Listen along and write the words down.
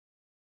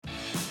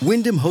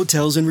Wyndham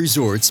Hotels and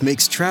Resorts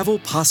makes travel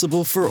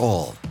possible for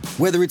all.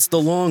 Whether it's the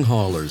long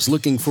haulers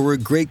looking for a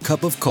great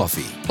cup of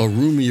coffee, a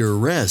roomier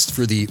rest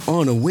for the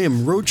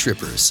on-a-whim road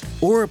trippers,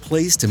 or a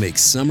place to make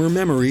summer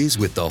memories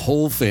with the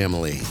whole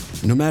family.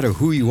 No matter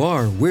who you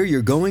are, where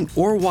you're going,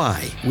 or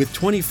why, with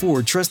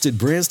 24 trusted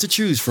brands to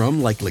choose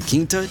from like La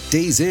Quinta,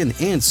 Days Inn,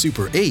 and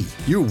Super 8,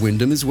 your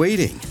Wyndham is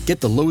waiting.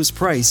 Get the lowest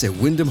price at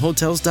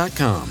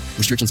WyndhamHotels.com.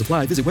 Restrictions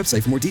apply. Visit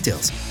website for more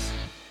details.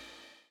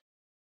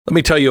 Let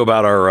me tell you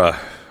about our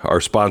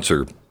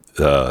sponsor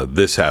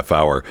this half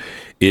hour.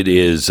 It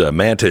is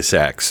Mantis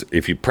X.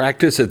 If you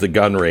practice at the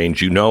gun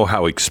range, you know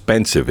how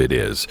expensive it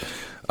is.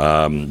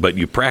 But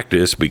you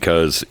practice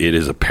because it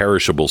is a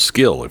perishable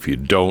skill. If you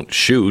don't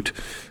shoot,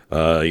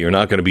 you're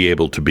not going to be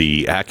able to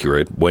be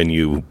accurate when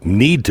you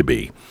need to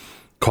be.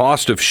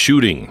 Cost of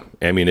shooting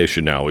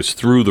ammunition now is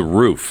through the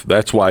roof.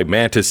 That's why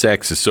Mantis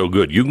X is so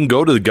good. You can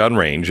go to the gun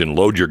range and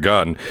load your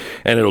gun,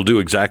 and it'll do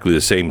exactly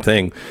the same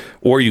thing.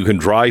 Or you can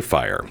dry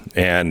fire.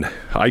 And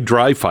I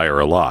dry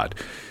fire a lot.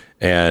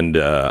 And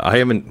I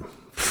haven't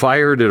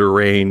fired at a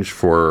range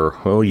for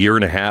a year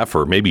and a half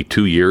or maybe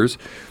 2 years.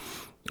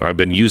 I've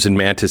been using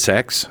Mantis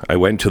X. I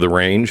went to the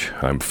range.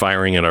 I'm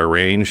firing at our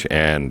range,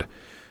 and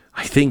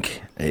I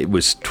think it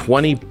was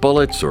 20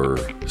 bullets or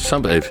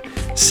something,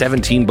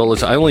 17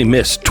 bullets. I only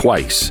missed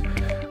twice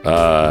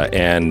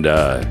and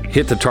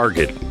hit the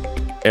target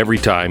every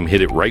time,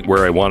 hit it right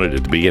where I wanted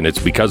it to be, and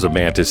it's because of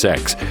Mantis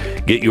X.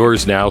 Get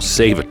yours now.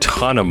 Save a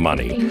ton of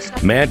money.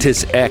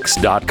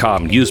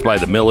 MantisX.com, used by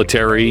the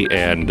military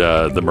and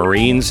the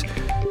Marines.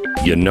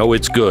 You know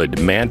it's good.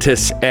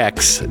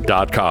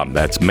 MantisX.com.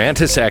 That's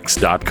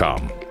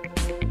MantisX.com.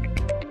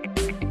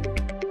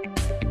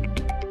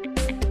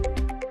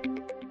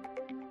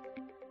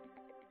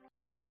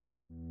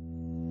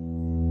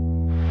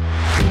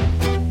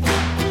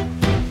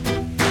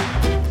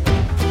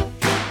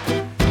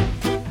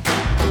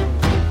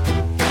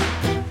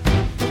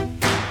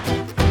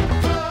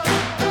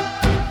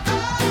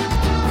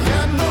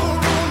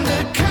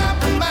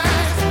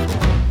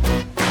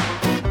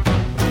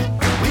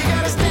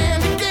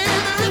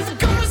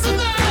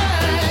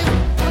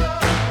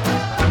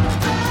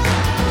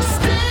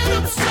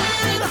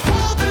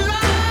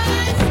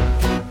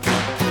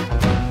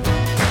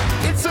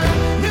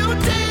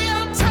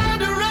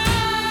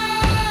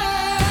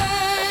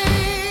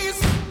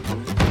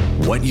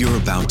 What you're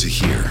about to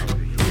hear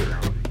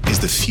is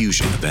the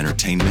fusion of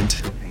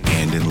entertainment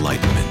and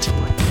enlightenment.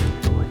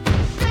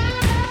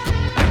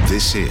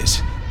 This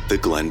is the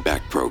Glenn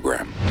Beck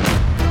Program.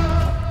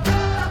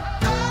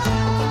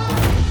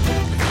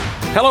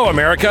 Hello,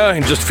 America.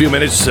 In just a few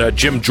minutes,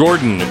 Jim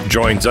Jordan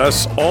joins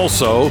us.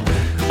 Also,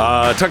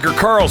 Tucker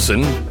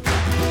Carlson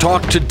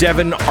talked to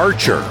Devin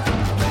Archer.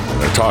 We're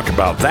going to talk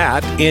about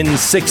that in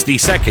 60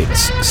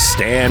 seconds.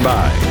 Stand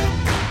by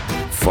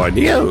for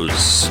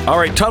news. All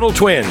right, Tuttle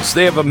Twins.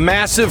 They have a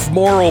massive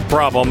moral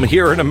problem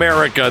here in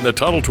America, and the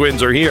Tuttle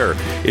Twins are here.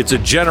 It's a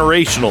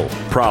generational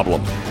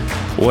problem.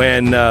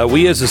 When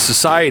we as a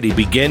society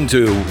begin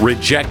to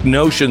reject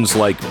notions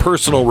like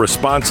personal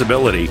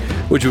responsibility,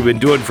 which we've been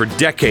doing for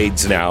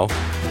decades now,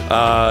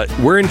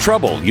 we're in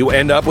trouble. You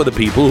end up with the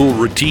people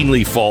who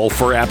routinely fall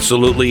for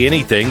absolutely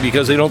anything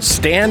because they don't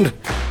stand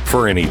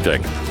for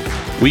anything.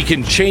 We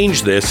can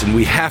change this, and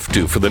we have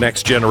to for the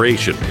next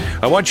generation.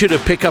 I want you to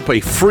pick up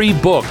a free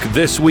book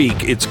this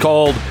week. It's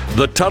called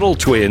The Tuttle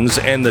Twins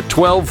and the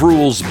 12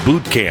 Rules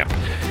Boot Camp.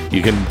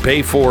 You can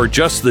pay for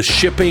just the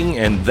shipping,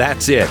 and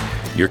that's it.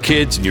 Your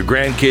kids and your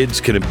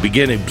grandkids can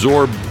begin to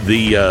absorb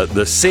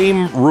the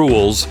same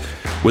rules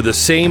with the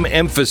same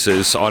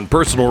emphasis on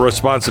personal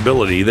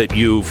responsibility that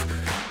you've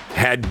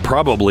had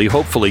probably,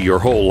 hopefully, your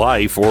whole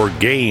life or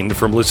gained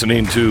from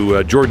listening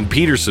to Jordan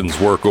Peterson's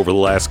work over the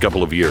last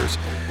couple of years.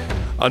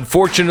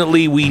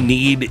 Unfortunately, we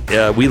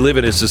live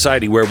in a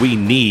society where we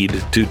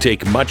need to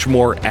take much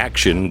more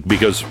action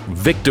because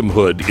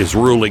victimhood is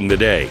ruling the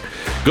day.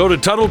 Go to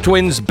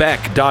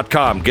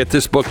TuttleTwinsBeck.com. Get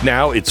this book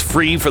now. It's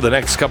free for the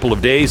next couple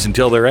of days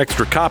until their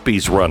extra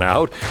copies run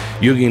out.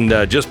 You can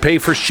just pay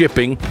for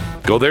shipping.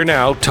 Go there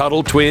now.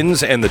 Tuttle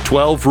Twins and the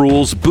 12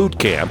 Rules Boot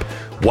Camp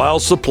while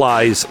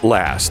supplies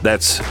last.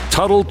 That's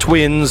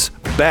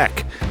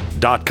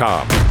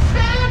TuttleTwinsBeck.com.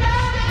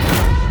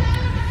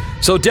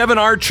 So Devin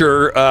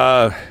Archer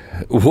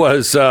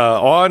was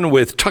on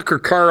with Tucker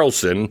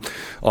Carlson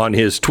on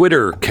his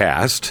Twitter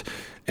cast,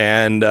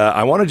 and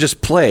I want to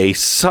just play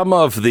some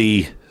of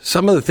the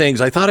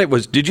things. I thought it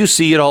was. Did you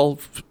see it all,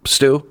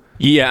 Stu?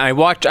 Yeah, I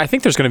watched. I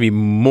think there's going to be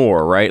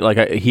more, right?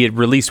 Like he had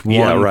released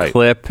one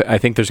clip. I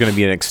think there's going to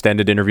be an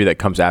extended interview that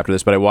comes after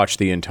this, but I watched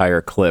the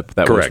entire clip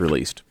that was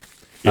released.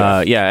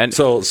 Yeah, and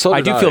so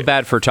I do feel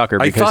bad for Tucker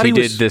because he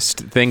did this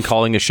thing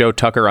calling his show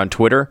Tucker on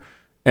Twitter,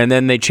 and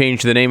then they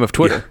changed the name of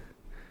Twitter. Yeah.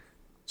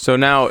 So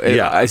now,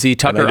 is he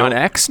Tucker on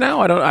X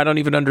now? I don't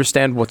even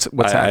understand what's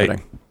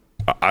happening.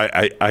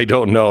 I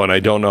don't know, and I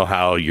don't know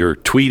how you're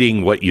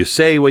tweeting what you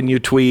say when you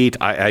tweet.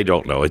 I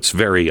don't know. It's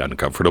very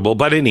uncomfortable.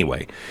 But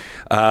anyway,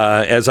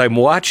 as I'm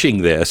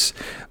watching this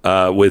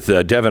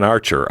with Devin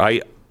Archer,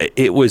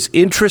 it was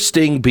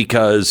interesting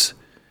because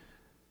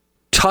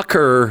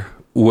Tucker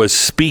was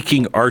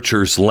speaking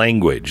Archer's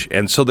language,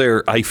 and so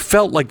I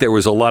felt like there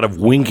was a lot of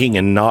winking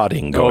and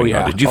nodding going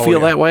on. Did you feel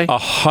that way?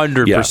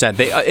 100%.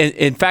 They,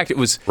 in fact, it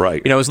was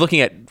right. I was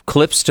looking at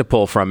clips to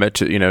pull from it,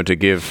 to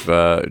give,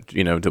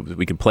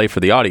 we can play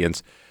for the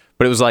audience,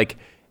 but it was like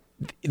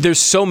there's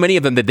so many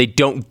of them that they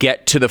don't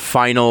get to the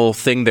final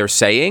thing they're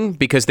saying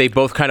because they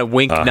both kind of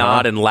wink,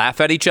 nod, and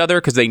laugh at each other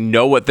because they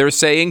know what they're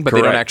saying, but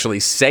they don't actually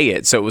say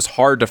it. So it was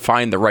hard to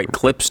find the right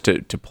clips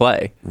to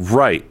play.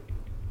 Right.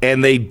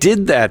 And they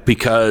did that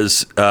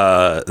because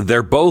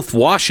they're both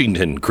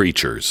Washington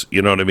creatures.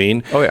 You know what I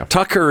mean? Oh, yeah.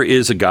 Tucker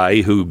is a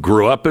guy who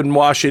grew up in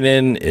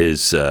Washington.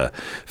 His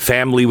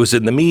family was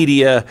in the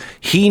media.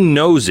 He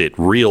knows it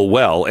real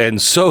well,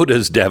 and so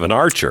does Devin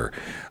Archer.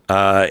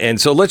 And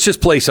so let's just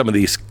play some of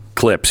these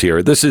clips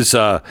here. This is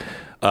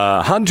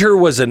Hunter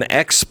was an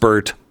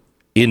expert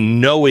in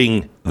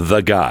knowing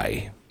the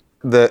guy.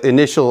 The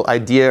initial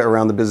idea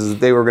around the business that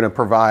they were going to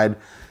provide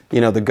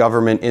the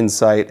government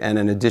insight and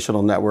an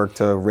additional network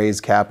to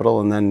raise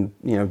capital and then,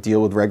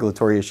 deal with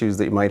regulatory issues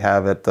that you might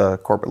have at the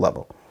corporate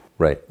level.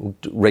 Right.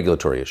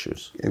 Regulatory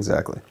issues.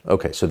 Exactly.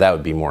 Okay. So that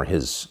would be more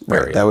his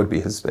area. Right. That would be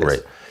his space.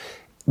 Right.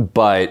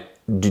 But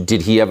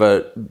did he have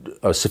a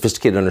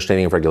sophisticated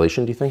understanding of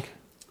regulation, do you think?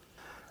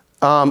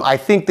 I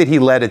think that he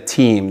led a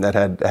team that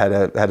had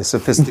a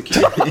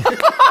sophisticated...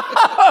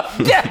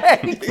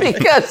 Okay,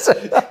 because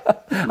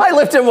I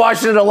lived in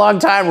Washington a long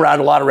time around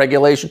a lot of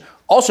regulation.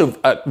 Also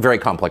a very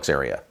complex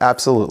area.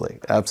 Absolutely.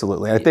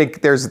 I think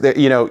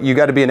you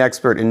got to be an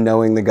expert in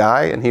knowing the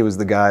guy, and he was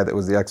the guy that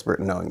was the expert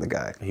in knowing the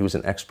guy. He was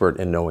an expert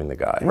in knowing the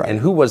guy. Right. And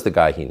who was the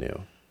guy he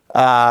knew?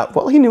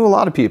 Well, he knew a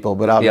lot of people,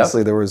 but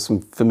obviously there was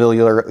some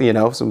familiar,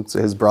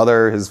 his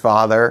brother, his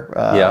father,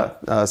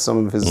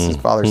 some of his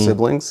father's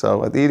siblings.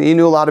 So he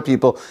knew a lot of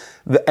people.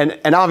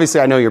 And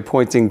obviously I know you're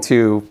pointing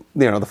to,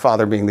 the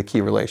father being the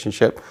key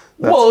relationship.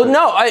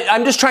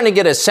 I'm just trying to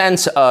get a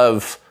sense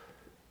of,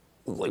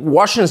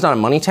 Washington's not a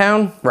money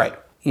town. Right.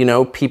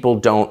 People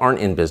aren't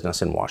in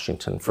business in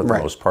Washington for the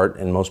most part,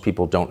 and most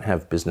people don't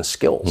have business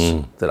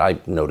skills that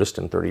I've noticed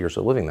in 30 years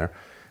of living there.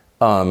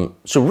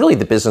 So really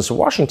the business of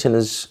Washington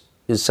is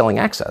selling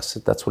access.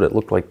 That's what it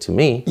looked like to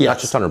me. Yes. Not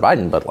just Hunter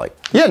Biden, but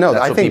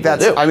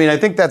I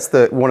think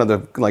that's one of the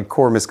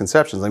core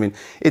misconceptions. I mean,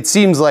 it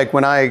seems like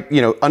when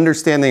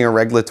understanding a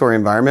regulatory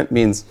environment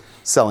means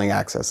selling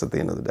access at the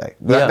end of the day.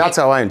 That's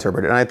how I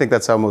interpret it. And I think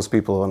that's how most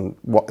people in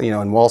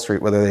Wall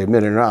Street, whether they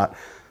admit it or not,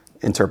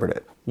 interpret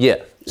it. Yeah.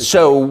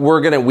 So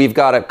we've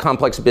got a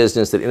complex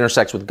business that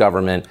intersects with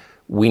government.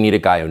 We need a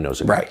guy who knows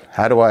it. Right.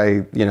 How do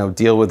I,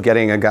 deal with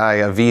getting a guy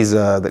a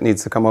visa that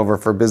needs to come over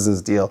for a business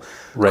deal?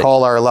 Right.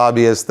 Call our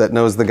lobbyist that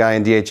knows the guy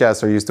in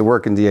DHS or used to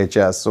work in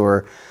DHS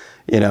or,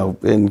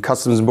 in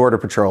Customs and Border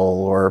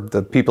Patrol or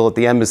the people at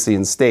the embassy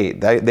and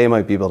state. They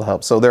might be able to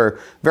help. So there are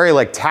very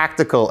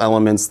tactical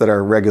elements that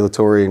are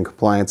regulatory and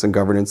compliance and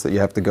governance that you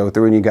have to go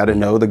through, and you got to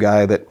know the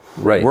guy that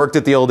worked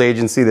at the old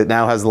agency that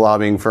now has the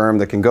lobbying firm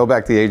that can go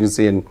back to the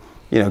agency and,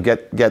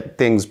 get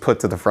things put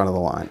to the front of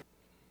the line.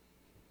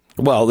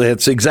 Well,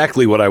 that's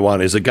exactly what I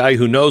want, is a guy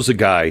who knows a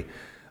guy.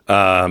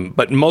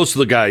 But most of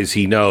the guys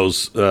he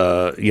knows,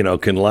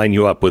 can line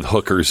you up with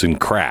hookers and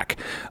crack.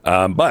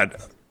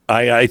 But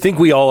I think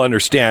we all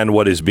understand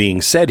what is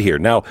being said here.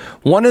 Now,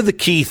 one of the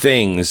key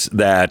things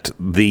that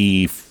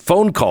the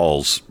phone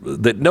calls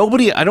that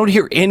I don't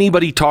hear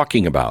anybody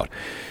talking about.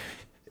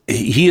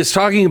 He is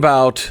talking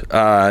about,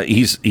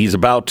 he's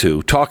about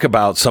to talk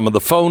about some of the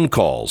phone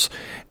calls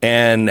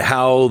and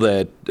how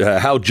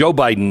Joe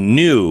Biden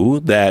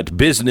knew that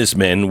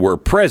businessmen were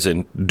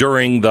present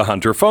during the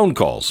Hunter phone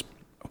calls.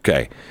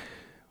 Okay.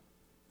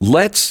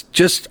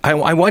 I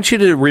want you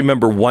to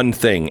remember one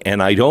thing,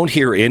 and I don't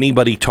hear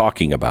anybody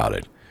talking about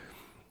it.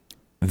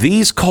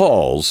 These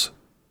calls,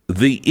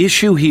 the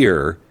issue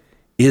here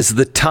is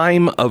the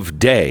time of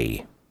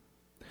day.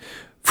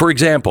 For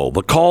example,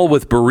 the call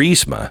with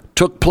Burisma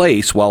took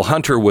place while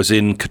Hunter was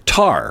in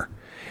Qatar,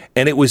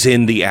 and it was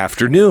in the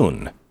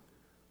afternoon.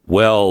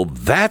 Well,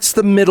 that's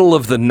the middle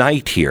of the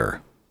night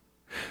here.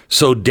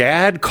 So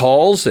Dad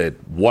calls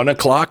at 1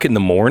 o'clock in the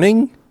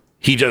morning?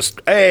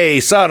 Hey,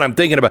 son, I'm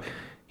thinking about...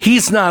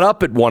 He's not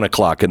up at 1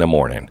 o'clock in the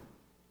morning.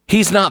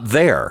 He's not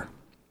there.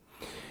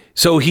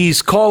 So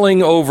he's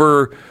calling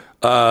over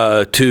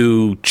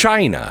to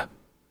China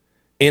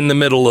in the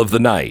middle of the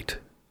night.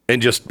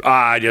 And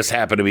I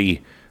happen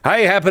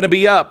to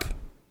be up.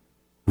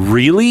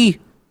 Really?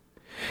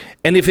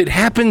 And if it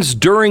happens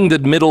during the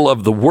middle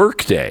of the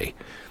workday,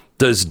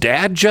 does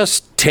Dad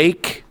just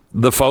take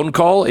the phone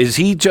call? Is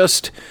he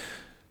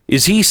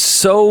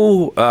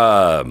so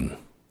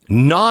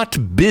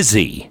not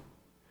busy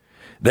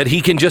that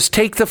he can just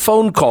take the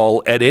phone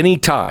call at any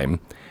time,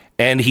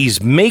 and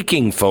he's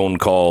making phone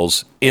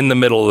calls in the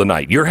middle of the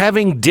night? You're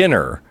having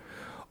dinner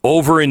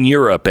over in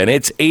Europe, and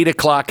it's 8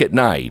 o'clock at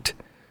night.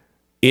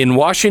 In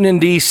Washington,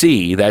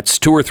 D.C., that's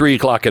 2 or 3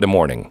 o'clock in the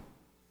morning.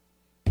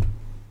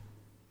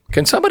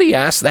 Can somebody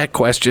ask that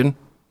question?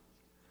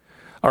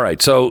 All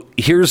right, so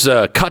here's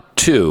cut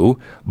 2.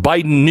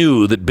 Biden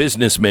knew that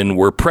businessmen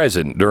were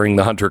present during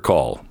the Hunter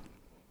call.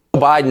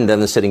 Biden, then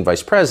the sitting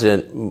vice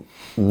president,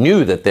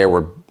 knew that there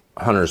were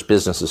Hunter's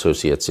business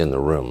associates in the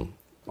room.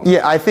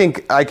 Yeah, I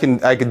think I can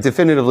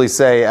definitively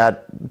say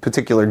at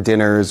particular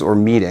dinners or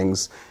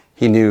meetings,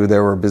 he knew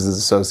there were business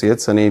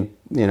associates, and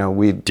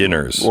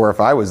dinners. Or if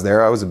I was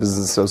there, I was a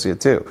business associate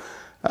too.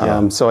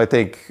 So I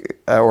think,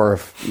 or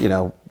if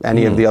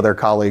any of the other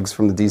colleagues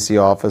from the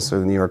DC office or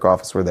the New York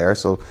office were there.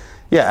 So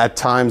yeah, at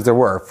times there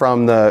were.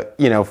 From the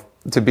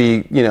to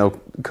be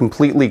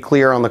completely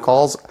clear on the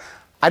calls,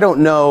 I don't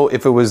know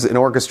if it was an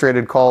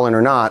orchestrated call in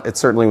or not. It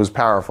certainly was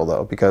powerful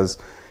though, because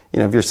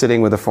if you're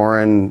sitting with a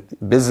foreign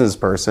business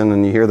person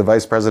and you hear the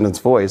vice president's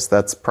voice,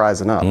 that's prize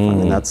enough. I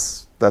mean,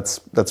 that's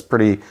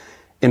pretty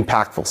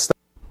impactful stuff.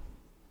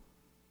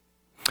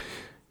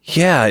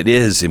 Yeah, it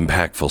is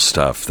impactful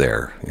stuff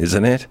there,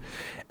 isn't it?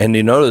 And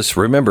you notice,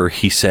 remember,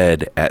 he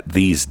said at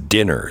these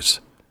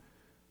dinners,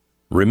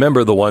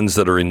 remember the ones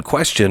that are in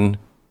question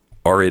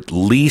are at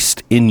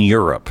least in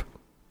Europe.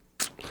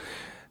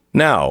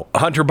 Now,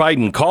 Hunter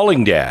Biden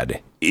calling dad,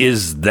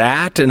 is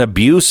that an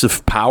abuse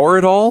of power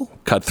at all?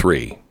 Cut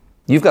 3.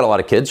 You've got a lot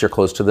of kids. You're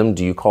close to them.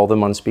 Do you call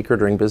them on speaker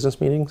during business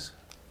meetings?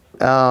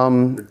 Do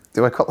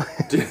I call?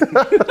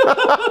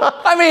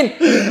 I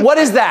mean, what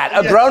is that?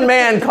 A grown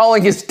man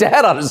calling his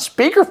dad on a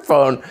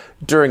speakerphone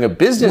during a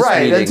business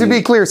meeting? Right. And to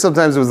be clear,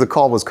 sometimes it was the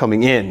call was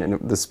coming in and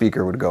the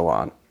speaker would go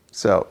on.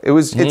 So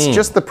it's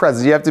just the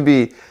president. You have to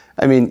be.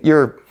 I mean,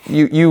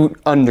 you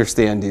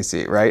understand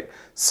DC, right?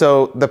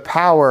 So the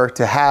power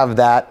to have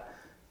that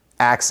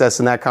access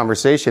in that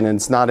conversation, and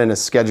it's not in a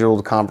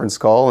scheduled conference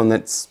call, and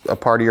it's a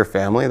part of your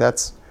family.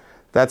 That's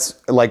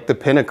like the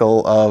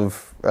pinnacle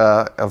of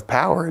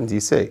power in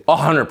DC.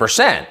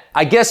 100%.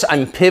 I guess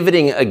I'm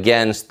pivoting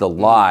against the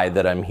lie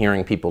that I'm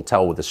hearing people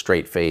tell with a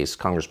straight face.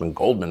 Congressman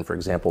Goldman, for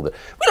example, that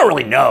we don't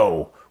really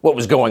know what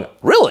was going on.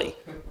 Really?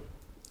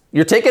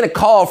 You're taking a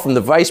call from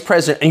the vice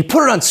president and you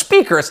put it on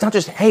speaker. It's not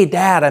just, hey,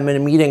 Dad, I'm in a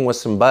meeting with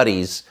some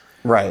buddies.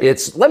 Right.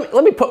 It's let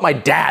me put my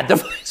dad, the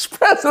vice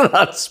president,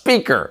 on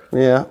speaker.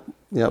 Yeah.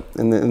 Yep.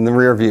 In the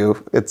rear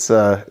view, it's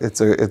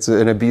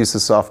an abuse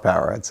of soft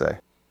power, I'd say.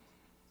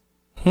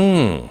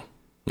 In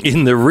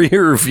the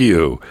rear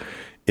view.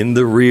 In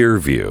the rear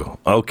view.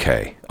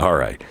 Okay. All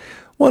right.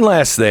 One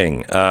last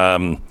thing.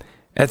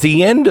 At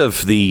the end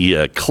of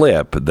the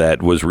clip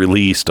that was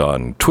released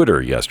on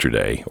Twitter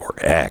yesterday, or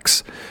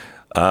X,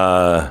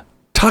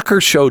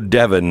 Tucker showed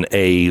Devin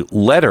a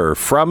letter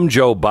from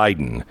Joe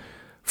Biden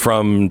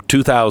from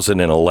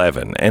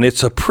 2011. And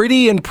it's a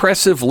pretty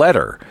impressive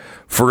letter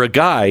for a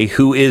guy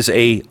who is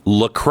a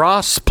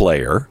lacrosse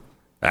player.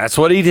 That's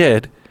what he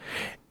did.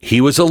 He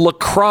was a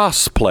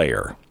lacrosse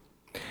player.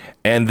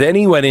 And then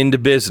he went into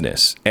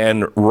business.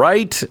 And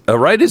right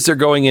as they're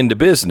going into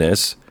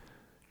business,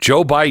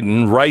 Joe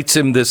Biden writes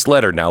him this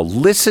letter. Now,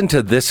 listen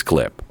to this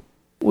clip.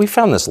 We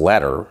found this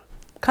letter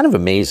kind of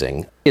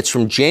amazing. It's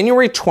from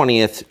January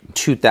 20th,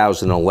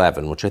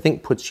 2011, which I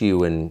think puts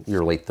you in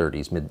your late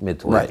 30s, mid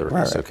to late 30s.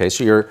 Right. Okay,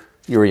 so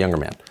you're a younger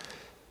man.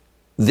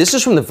 This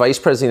is from the Vice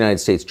President of the United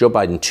States, Joe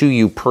Biden, to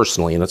you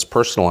personally, and it's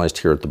personalized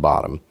here at the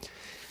bottom.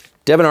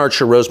 Devin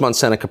Archer, Rosemont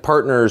Seneca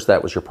Partners,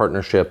 that was your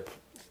partnership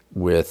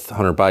with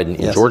Hunter Biden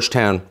in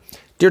Georgetown.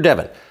 Dear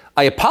Devin,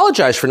 I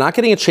apologize for not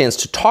getting a chance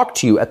to talk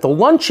to you at the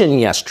luncheon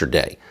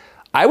yesterday.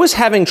 I was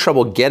having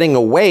trouble getting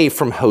away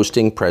from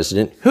hosting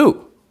President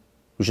Hu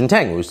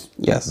Jintang, who was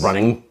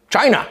running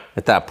China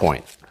at that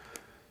point.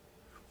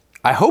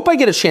 I hope I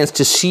get a chance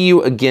to see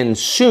you again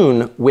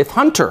soon with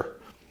Hunter.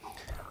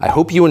 I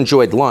hope you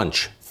enjoyed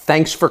lunch.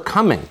 Thanks for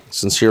coming.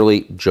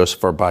 Sincerely,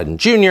 Joseph R. Biden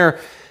Jr.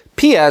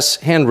 P.S.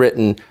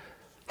 Handwritten,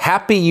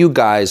 happy you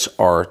guys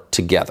are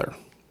together.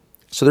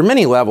 So there are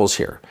many levels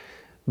here.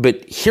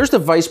 But here's the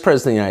Vice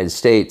President of the United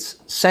States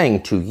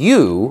saying to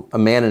you, a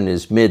man in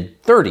his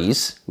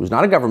mid-30s, who's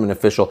not a government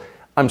official,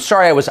 I'm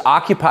sorry I was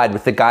occupied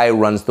with the guy who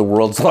runs the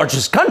world's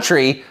largest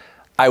country.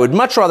 I would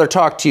much rather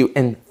talk to you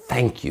and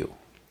thank you.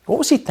 What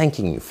was he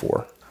thanking you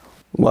for?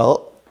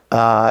 Well,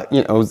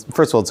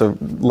 first of all, it's a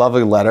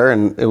lovely letter,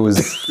 and it was...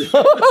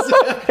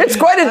 It's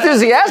quite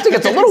enthusiastic.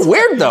 It's a little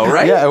weird, though,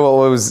 right? Yeah,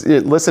 well, it was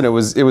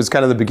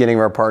kind of the beginning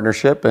of our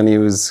partnership, and he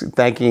was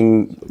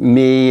thanking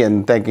me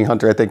and thanking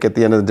Hunter, I think, at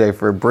the end of the day,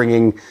 for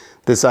bringing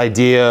this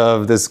idea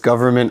of this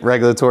government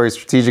regulatory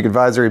strategic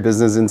advisory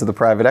business into the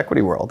private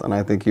equity world. And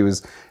I think he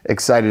was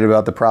excited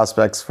about the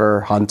prospects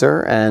for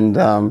Hunter, and,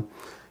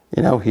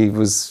 he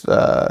was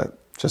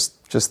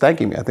just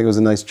thanking me. I think it was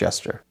a nice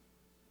gesture.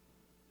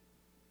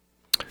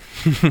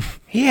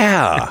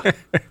 Yeah.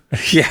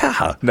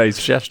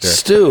 Nice gesture.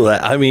 Stu,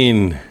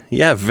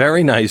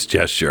 very nice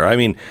gesture. I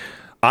mean,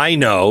 I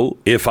know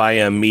if I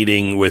am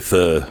meeting with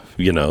the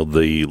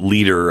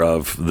leader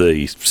of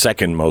the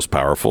second most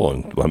powerful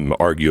and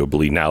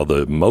arguably now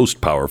the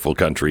most powerful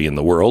country in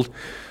the world,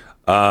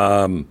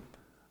 and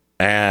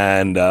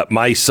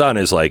my son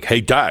is like,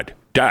 hey, Dad,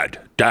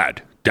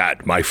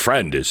 my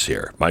friend is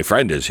here.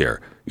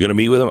 You going to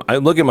meet with him? I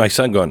look at my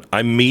son going,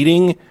 I'm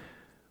meeting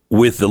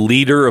with the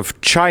leader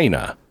of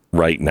China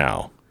right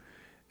now.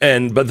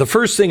 But the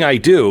first thing I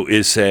do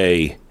is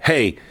say,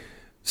 hey,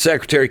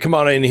 Secretary, come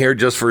on in here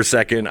just for a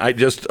second. I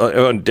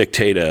want to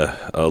dictate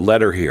a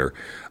letter here.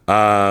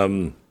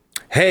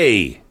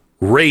 Hey,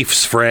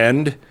 Rafe's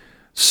friend.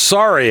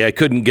 Sorry I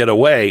couldn't get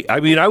away.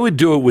 I mean, I would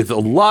do it with a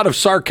lot of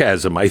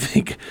sarcasm. I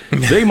think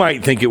they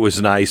might think it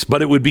was nice,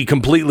 but it would be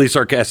completely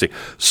sarcastic.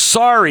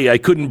 Sorry I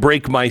couldn't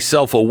break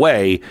myself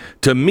away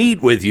to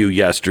meet with you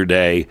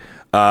yesterday,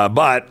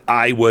 but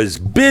I was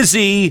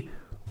busy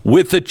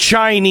with the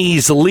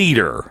Chinese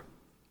leader.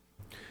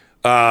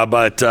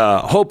 But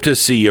hope to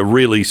see you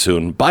really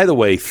soon. By the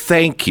way,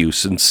 thank you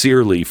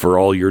sincerely for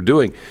all you're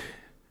doing.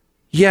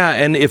 Yeah,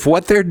 and if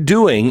what they're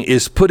doing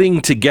is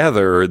putting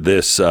together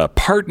this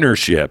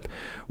partnership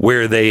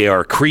where they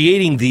are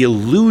creating the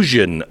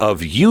illusion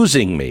of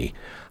using me,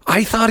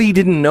 I thought he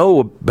didn't know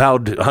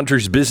about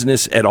Hunter's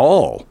business at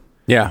all.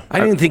 Yeah.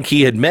 I didn't think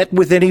he had met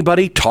with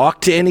anybody,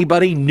 talked to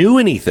anybody, knew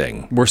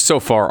anything. We're so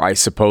far, I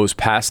suppose,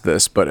 past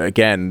this. But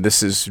again,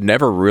 this has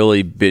never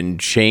really been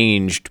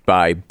changed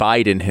by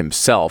Biden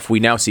himself.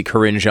 We now see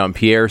Karine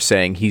Jean-Pierre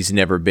saying he's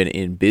never been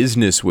in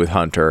business with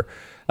Hunter.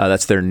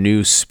 That's their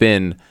new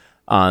spin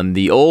on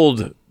the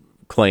old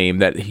claim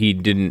that he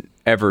didn't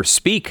ever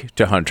speak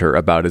to Hunter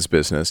about his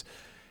business.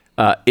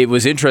 It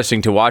was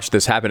interesting to watch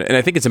this happen. And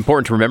I think it's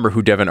important to remember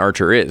who Devon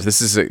Archer is.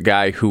 This is a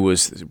guy who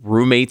was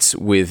roommates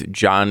with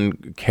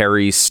John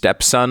Kerry's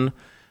stepson.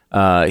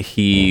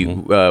 He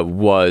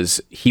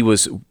was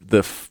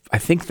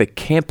the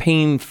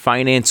campaign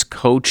finance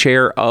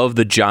co-chair of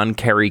the John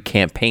Kerry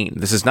campaign.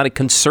 This is not a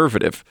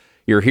conservative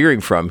you're hearing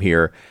from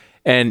here.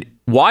 And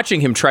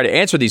watching him try to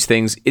answer these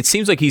things, it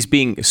seems like he's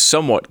being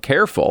somewhat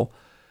careful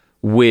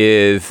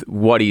with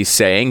what he's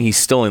saying. He's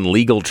still in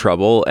legal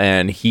trouble,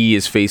 and he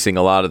is facing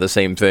a lot of the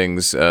same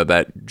things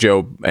that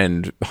Joe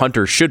and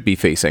Hunter should be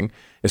facing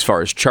as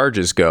far as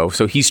charges go.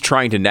 So he's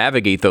trying to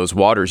navigate those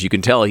waters. You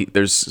can tell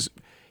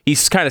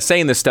he's kind of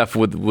saying this stuff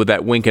with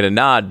that wink and a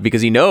nod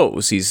because he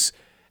knows he's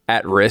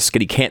at risk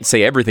and he can't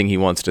say everything he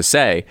wants to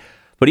say.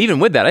 But even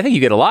with that, I think you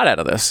get a lot out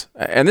of this.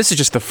 And this is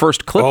just the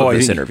first clip of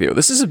this interview.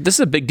 This is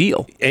a big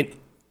deal.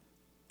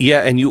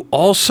 And you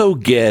also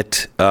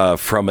get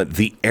from it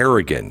the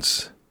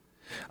arrogance.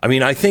 I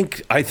mean, I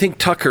think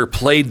Tucker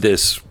played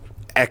this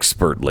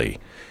expertly.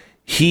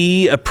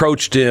 He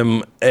approached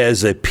him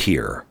as a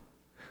peer.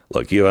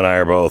 Look, you and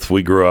I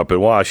we grew up in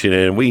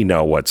Washington. We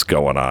know what's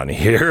going on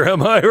here.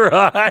 Am I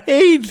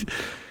right?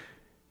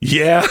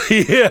 Yeah.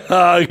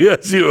 I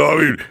guess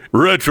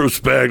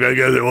retrospect, I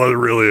guess it wasn't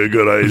really a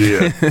good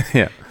idea.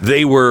 Yeah.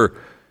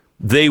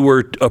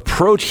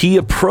 He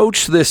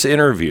approached this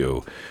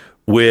interview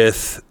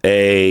with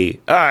I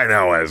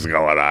know what's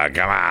going on.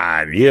 Come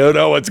on. You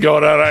know what's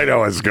going on. I know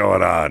what's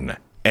going on.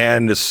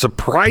 And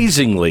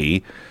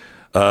surprisingly,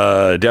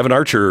 Devon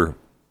Archer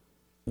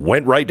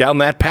went right down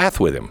that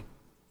path with him.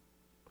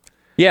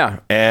 Yeah.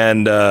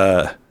 And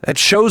that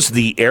shows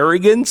the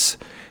arrogance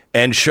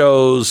and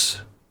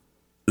shows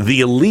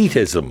the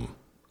elitism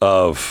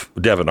of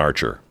Devon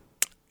Archer.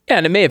 Yeah,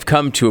 and it may have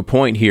come to a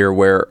point here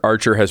where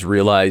Archer has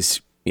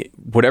realized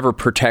whatever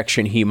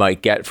protection he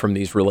might get from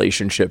these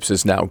relationships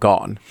is now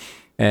gone,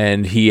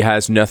 and he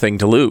has nothing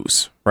to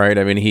lose, right?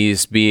 I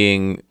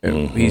mean,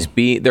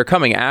 they're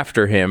coming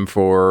after him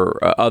for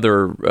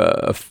other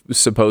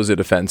supposed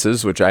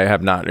offenses, which I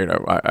have not,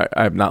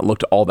 I have not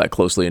looked all that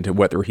closely into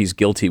whether he's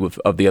guilty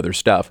of the other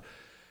stuff.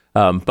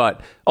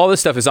 But all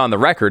this stuff is on the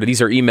record.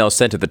 These are emails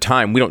sent at the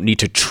time. We don't need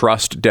to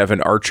trust Devon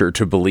Archer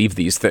to believe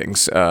these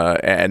things.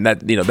 And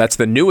that's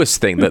the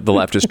newest thing that the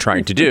left is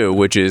trying to do,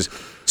 which is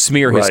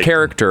smear his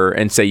character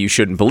and say you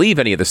shouldn't believe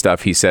any of the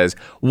stuff he says,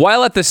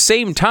 while at the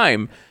same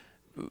time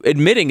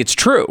admitting it's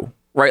true.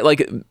 Right,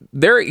 like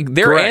their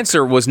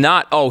answer was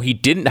not, he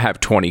didn't have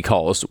 20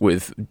 calls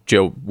with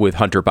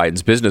Hunter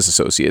Biden's business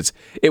associates.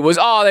 It was,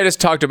 they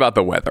just talked about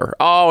the weather.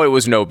 It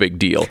was no big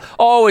deal.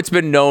 It's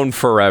been known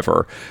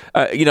forever.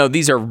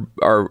 These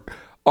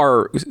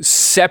are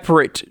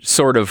separate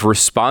sort of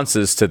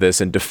responses to this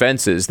and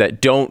defenses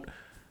that don't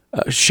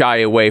shy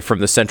away from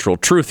the central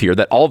truth here,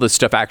 that all this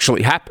stuff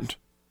actually happened.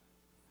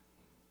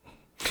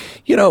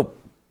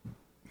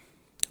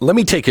 Let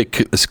me take a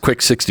quick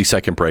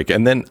 60-second break,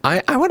 and then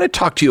I want to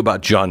talk to you about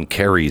John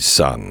Kerry's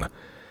son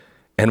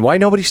and why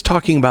nobody's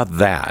talking about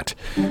that.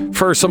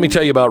 First, let me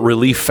tell you about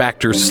Relief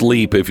Factor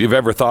Sleep. If you've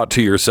ever thought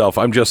to yourself,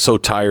 I'm just so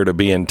tired of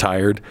being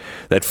tired,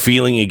 that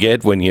feeling you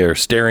get when you're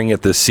staring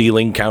at the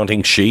ceiling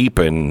counting sheep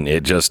and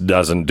it just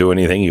doesn't do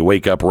anything. You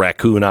wake up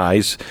raccoon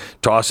eyes,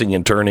 tossing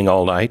and turning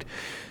all night.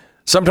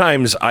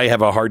 Sometimes I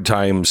have a hard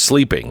time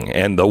sleeping,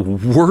 and the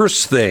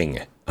worst thing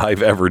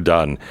I've ever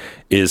done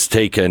is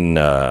taken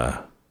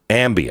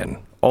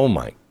Ambien. Oh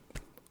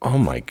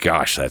my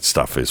gosh, that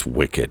stuff is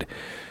wicked.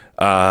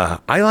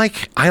 I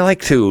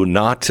like to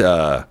not.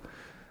 I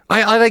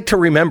like to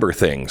remember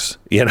things.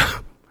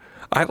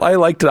 I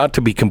like not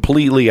to be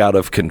completely out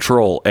of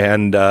control.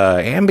 And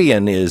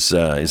Ambien is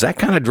that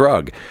kind of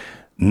drug.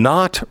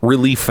 Not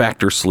Relief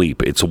Factor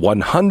Sleep. It's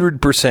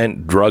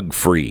 100% drug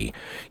free.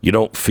 You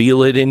don't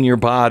feel it in your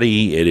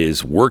body. It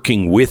is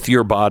working with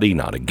your body,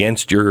 not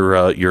against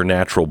your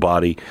natural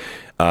body.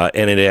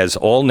 and it has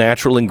all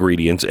natural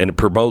ingredients, and it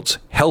promotes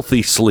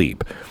healthy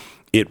sleep.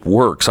 It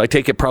works. I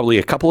take it probably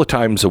a couple of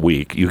times a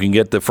week. You can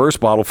get the first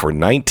bottle for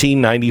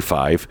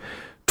 $19.95,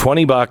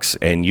 $20,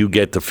 and you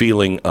get the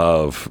feeling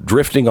of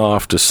drifting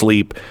off to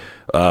sleep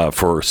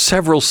for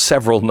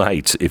several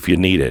nights if you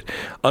need it.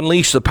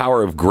 Unleash the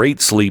power of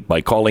great sleep by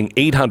calling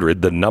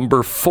 800 the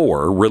number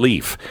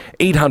 4-RELIEF.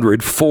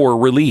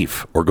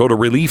 800-4-RELIEF, or go to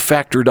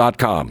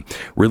relieffactor.com.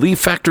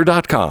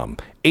 Relieffactor.com.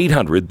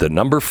 800 the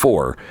number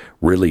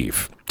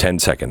 4-RELIEF. 10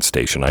 seconds,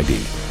 station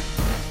ID.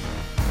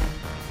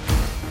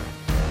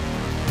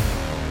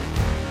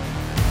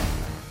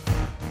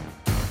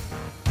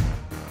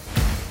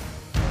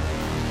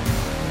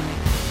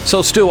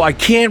 So, Stu, I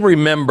can't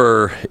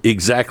remember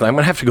exactly. I'm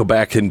going to have to go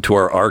back into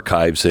our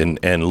archives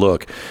and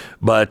look.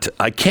 But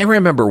I can't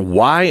remember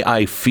why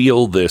I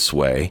feel this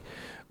way.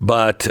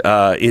 But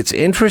it's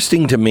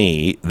interesting to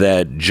me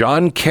that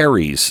John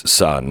Kerry's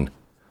son,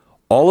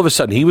 all of a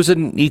sudden, he was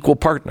an equal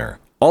partner,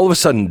 all of a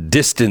sudden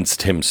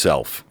distanced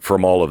himself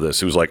from all of this.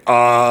 He was like,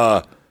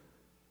 I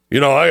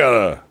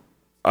gotta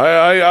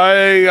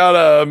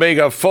make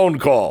a phone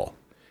call.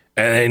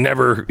 And he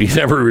never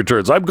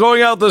returns. I'm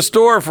going out the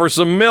store for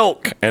some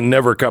milk, and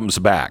never comes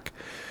back.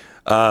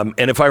 And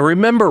if I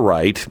remember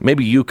right,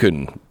 maybe you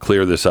can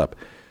clear this up.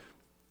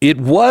 It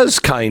was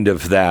kind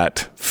of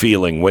that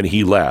feeling when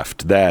he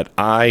left that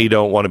I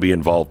don't want to be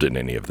involved in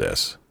any of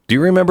this. Do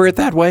you remember it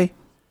that way?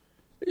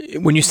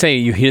 When you say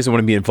he doesn't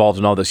want to be involved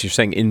in all this, you're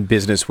saying in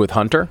business with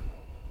Hunter?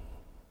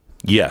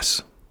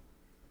 Yes.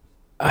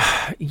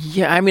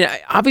 Yeah, I mean,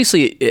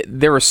 obviously,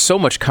 there was so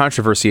much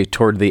controversy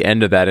toward the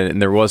end of that,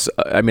 and there was,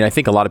 I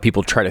think a lot of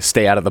people try to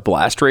stay out of the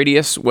blast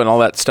radius when all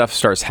that stuff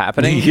starts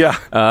happening,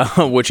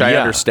 which I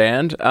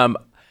understand.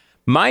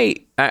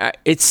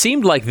 It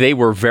seemed like they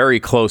were very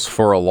close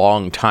for a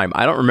long time.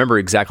 I don't remember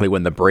exactly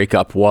when the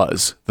breakup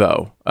was,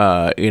 though.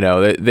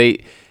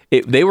 They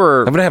were...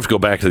 I'm going to have to go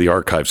back to the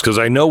archives, because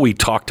I know we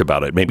talked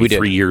about it maybe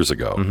 3 years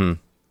ago. Mm-hmm.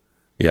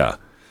 Yeah.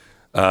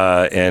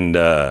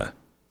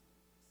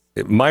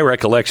 My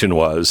recollection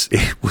was,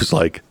 it was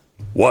like,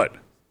 what?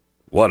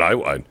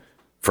 I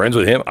friends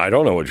with him? I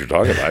don't know what you're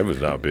talking about. I was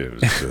not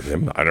with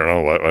him. I don't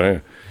know what.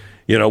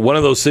 One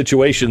of those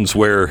situations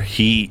where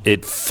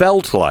it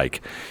felt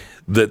like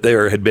that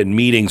there had been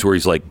meetings where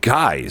he's like,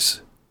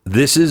 guys,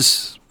 this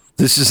is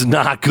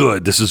not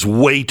good. This is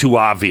way too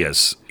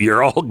obvious.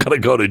 You're all going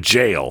to go to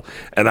jail,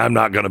 and I'm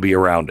not going to be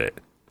around it.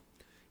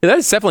 Yeah,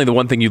 that's definitely the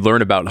one thing you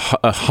learn about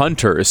a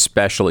Hunter,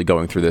 especially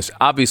going through this.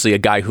 Obviously, a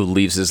guy who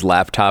leaves his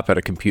laptop at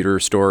a computer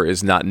store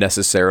is not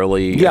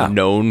necessarily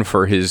known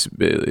for his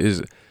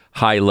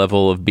high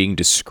level of being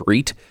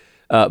discreet.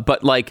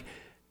 But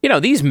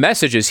these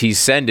messages he's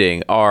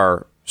sending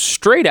are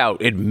straight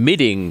out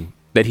admitting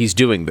that he's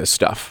doing this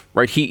stuff,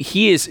 right?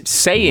 He is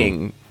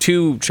saying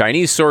to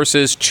Chinese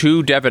sources,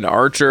 to Devin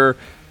Archer,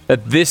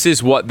 that this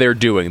is what they're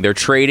doing. They're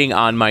trading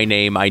on my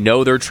name. I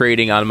know they're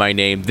trading on my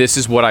name. This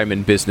is what I'm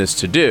in business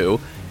to do.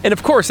 And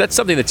of course, that's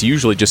something that's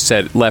usually just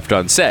left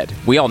unsaid.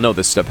 We all know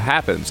this stuff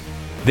happens.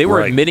 They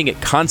were admitting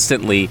it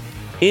constantly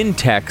in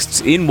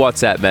texts, in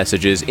WhatsApp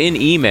messages, in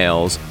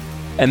emails.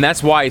 And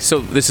that's why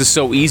this is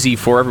so easy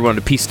for everyone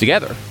to piece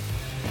together.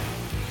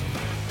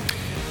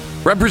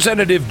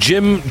 Representative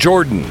Jim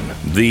Jordan,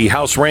 the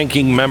House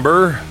ranking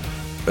member,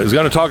 is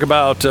going to talk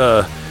about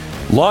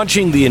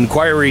launching the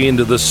inquiry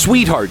into the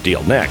sweetheart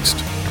deal next.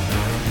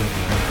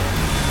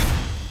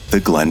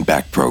 The Glenn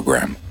Beck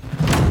Program.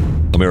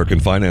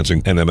 American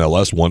Financing,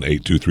 NMLS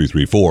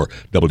 182334,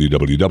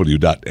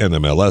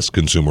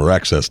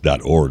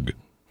 www.nmlsconsumeraccess.org.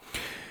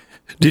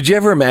 Did you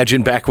ever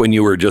imagine back when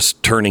you were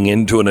just turning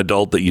into an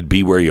adult that you'd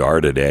be where you are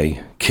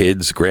today?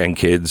 Kids,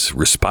 grandkids,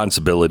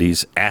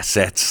 responsibilities,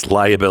 assets,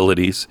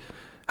 liabilities.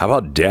 How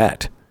about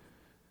debt?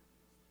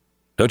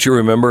 Don't you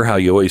remember how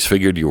you always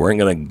figured you weren't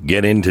going to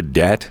get into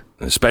debt,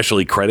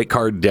 especially credit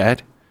card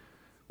debt?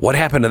 What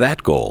happened to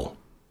that goal?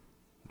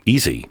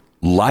 Easy.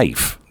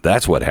 Life.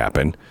 That's what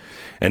happened.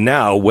 And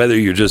now, whether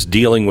you're just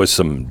dealing with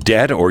some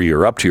debt or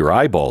you're up to your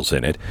eyeballs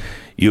in it,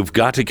 you've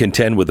got to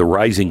contend with the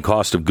rising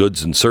cost of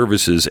goods and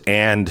services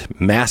and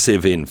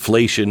massive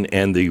inflation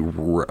and the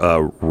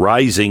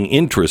rising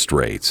interest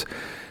rates.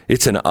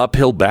 It's an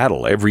uphill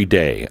battle every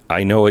day.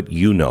 I know it.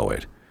 You know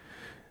it.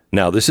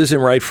 Now, this isn't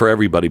right for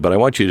everybody, but I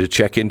want you to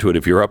check into it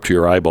if you're up to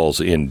your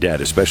eyeballs in debt,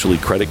 especially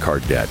credit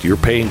card debt. You're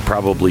paying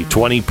probably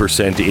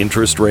 20%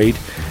 interest rate.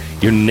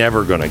 You're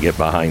never going to get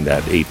behind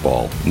that 8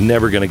 ball.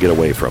 Never going to get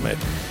away from it.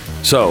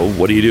 So,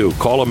 what do?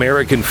 Call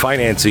American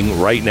Financing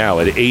right now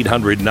at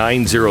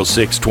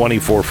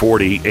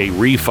 800-906-2440. A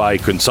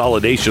refi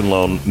consolidation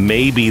loan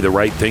may be the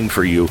right thing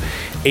for you.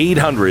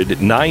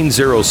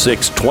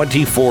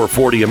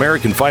 800-906-2440.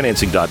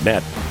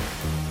 AmericanFinancing.net.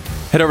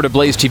 Head over to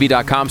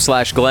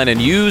blazetv.com/Glenn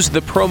and use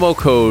the promo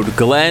code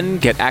Glenn.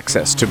 Get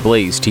access to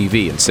Blaze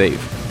TV and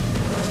save.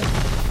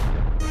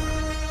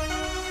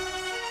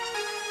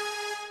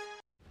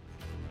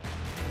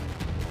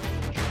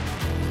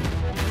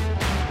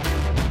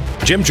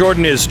 Jim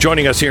Jordan is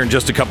joining us here in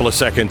just a couple of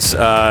seconds.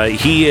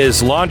 He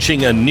is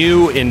launching a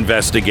new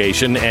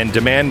investigation and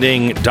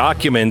demanding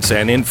documents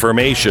and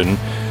information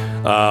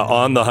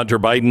on the Hunter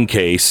Biden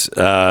case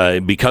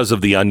because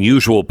of the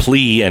unusual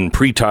plea and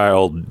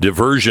pretrial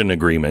diversion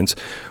agreements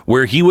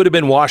where he would have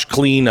been washed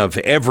clean of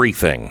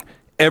everything.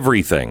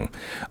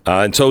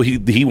 And so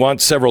he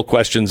wants several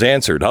questions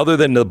answered. Other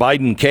than the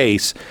Biden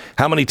case,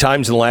 how many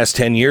times in the last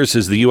 10 years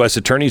has the U.S.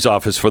 Attorney's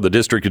Office for the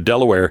District of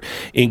Delaware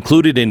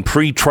included in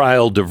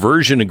pretrial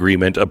diversion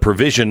agreement a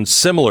provision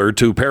similar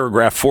to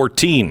paragraph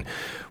 14,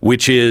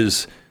 which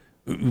is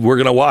we're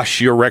going to wash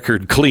your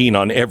record clean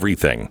on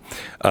everything.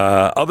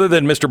 Other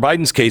than Mr.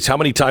 Biden's case, how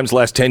many times the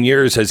last 10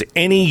 years has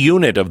any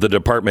unit of the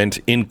department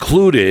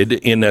included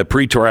in a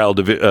pretrial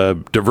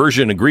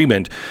diversion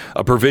agreement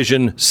a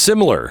provision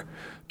similar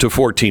to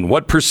 14?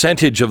 What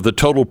percentage of the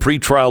total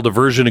pretrial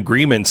diversion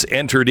agreements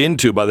entered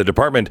into by the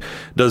department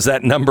does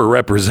that number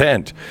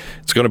represent?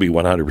 It's going to be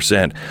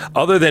 100%.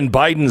 Other than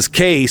Biden's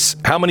case,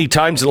 how many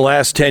times in the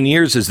last 10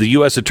 years has the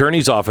U.S.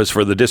 Attorney's Office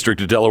for the District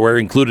of Delaware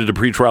included a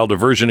pretrial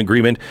diversion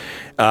agreement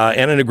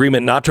and an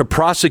agreement not to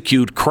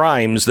prosecute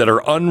crimes that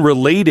are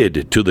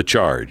unrelated to the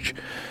charge?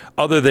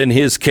 Other than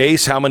his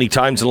case, how many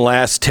times in the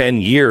last 10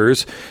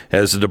 years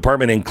has the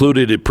department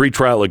included a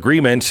pretrial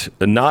agreement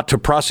not to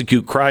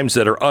prosecute crimes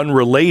that are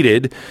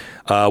unrelated?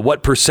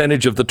 What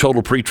percentage of the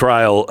total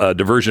pretrial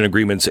diversion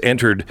agreements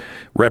entered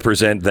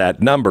represent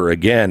that number?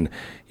 Again,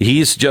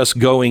 he's just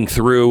going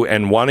through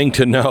and wanting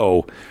to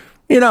know,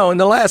 in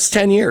the last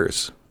 10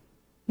 years,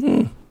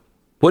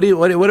 what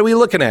are we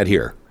looking at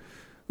here?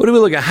 What are we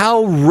looking at?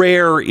 How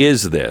rare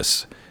is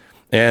this?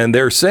 And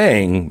they're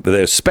saying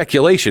the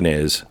speculation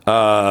is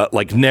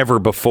like never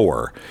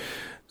before.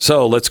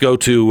 So let's go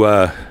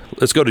to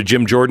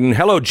Jim Jordan.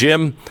 Hello,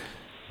 Jim.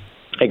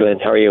 Hey,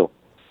 Glenn. How are you?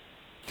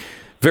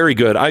 Very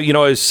good. I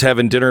was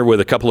having dinner with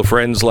a couple of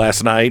friends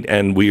last night,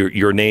 and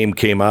your name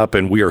came up,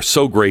 and we are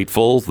so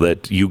grateful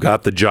that you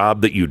got the job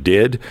that you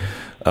did,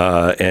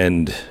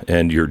 and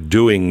you're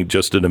doing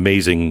just an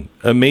amazing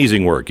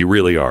work. You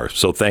really are.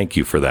 So thank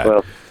you for that.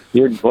 Well,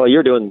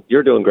 you're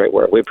doing great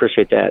work. We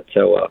appreciate that.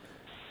 So.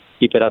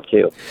 Keep it up,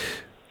 too.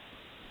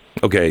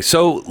 Okay,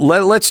 so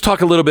let's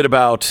talk a little bit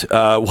about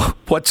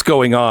what's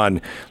going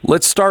on.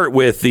 Let's start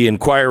with the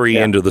inquiry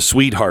into the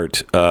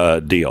Sweetheart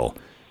deal.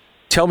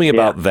 Tell me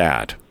about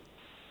that.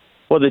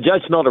 Well, the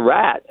judge smelled a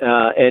rat,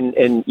 and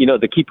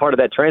the key part of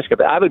that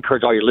transcript. I would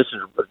encourage all your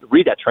listeners to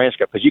read that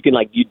transcript because you can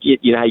how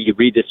you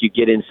read this, you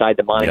get inside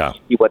the mind, and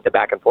see what the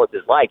back and forth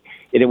is like,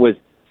 and it was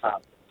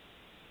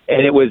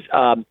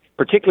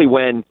particularly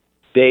when.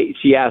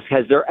 She asked,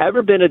 "Has there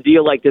ever been a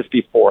deal like this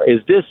before? Is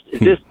there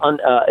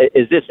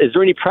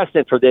any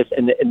precedent for this?"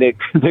 And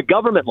the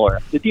government lawyer,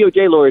 the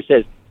DOJ lawyer,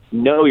 says,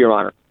 "No, Your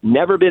Honor,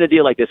 never been a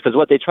deal like this." Because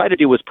what they tried to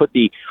do was put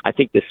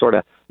this sort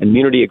of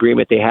immunity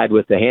agreement they had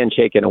with the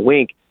handshake and a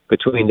wink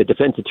between the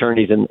defense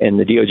attorneys and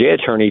the DOJ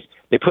attorneys.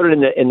 They put it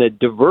in the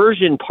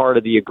diversion part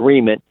of the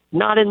agreement,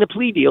 not in the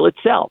plea deal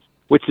itself,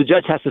 which the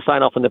judge has to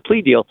sign off on the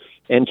plea deal.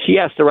 And she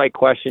asked the right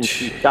question.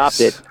 She stopped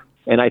it,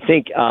 and I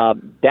think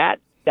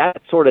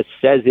that sort of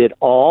says it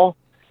all.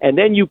 And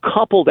then you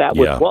couple that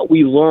with what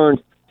we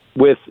learned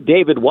with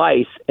David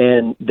Weiss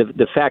and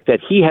the fact that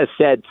he has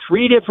said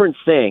 3 different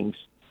things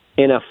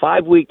in a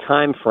 5-week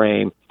time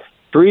frame,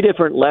 3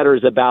 different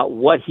letters about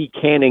what he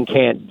can and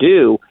can't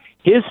do.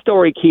 His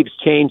story keeps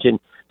changing.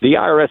 The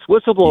IRS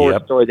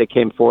whistleblower story that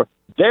came forth,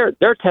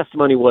 their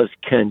testimony was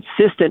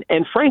consistent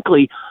and,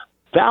 frankly,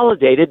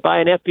 validated by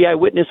an FBI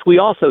witness we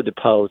also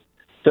deposed.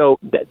 So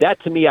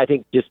that to me, I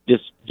think, just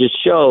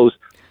shows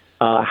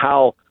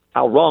how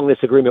wrong this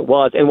agreement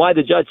was and why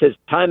the judge says,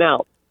 time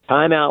out.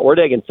 We're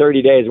taking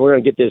 30 days. We're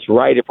going to get this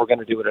right if we're going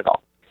to do it at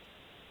all.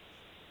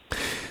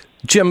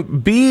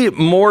 Jim, be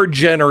more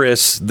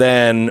generous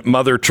than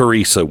Mother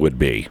Teresa would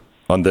be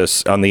on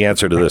the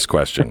answer to this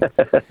question.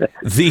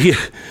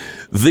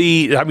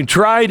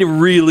 Try to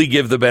really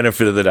give the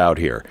benefit of the doubt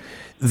here.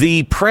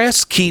 The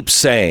press keeps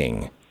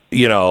saying,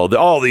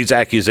 all these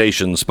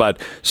accusations, but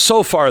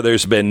so far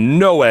there's been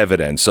no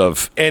evidence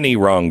of any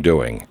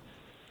wrongdoing.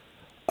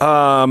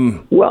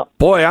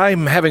 Boy,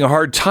 I'm having a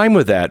hard time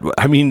with that.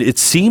 I mean, it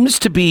seems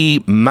to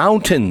be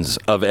mountains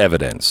of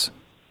evidence.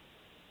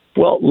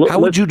 Well, how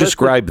would you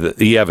describe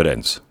the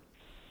evidence?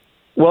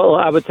 Well,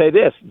 I would say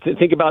this.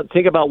 Think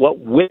about what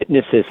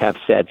witnesses have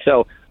said.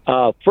 So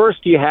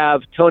first you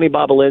have Tony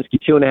Bobolinsky,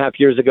 2.5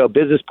 years ago,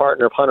 business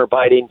partner of Hunter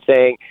Biden,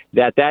 saying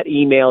that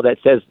email that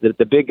says that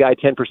the big guy,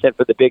 10%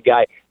 for the big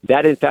guy,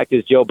 that in fact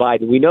is Joe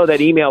Biden. We know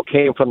that email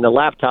came from the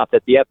laptop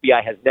that the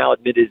FBI has now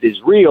admitted is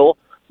real.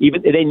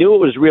 Even they knew it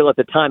was real at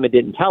the time and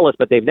didn't tell us,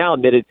 but they've now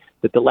admitted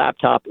that the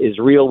laptop is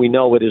real. We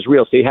know it is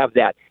real. So you have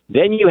that.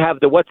 Then you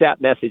have the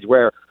WhatsApp message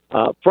where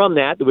from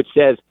that, which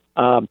says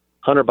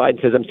Hunter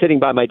Biden says, "I'm sitting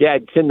by my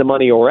dad, send the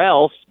money or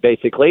else,"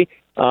 basically.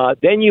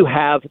 Then you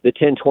have the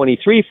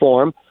 1023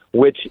 form,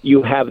 which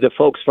you have the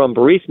folks from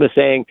Burisma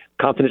saying,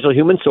 confidential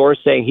human source,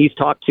 saying he's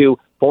talked to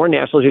foreign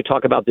nationals who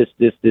talk about this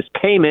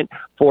payment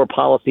for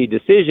policy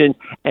decisions.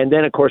 And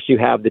then, of course, you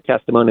have the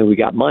testimony we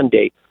got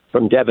Monday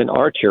from Devin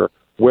Archer,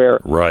 where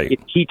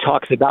he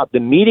talks about the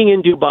meeting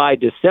in Dubai,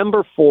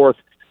 December 4th,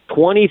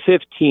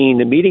 2015,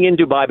 the meeting in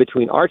Dubai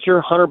between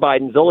Archer, Hunter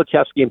Biden,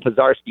 Zolochevsky, and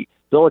Pizarski.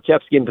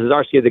 Zolochevsky and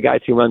Pizarski are the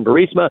guys who run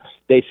Burisma.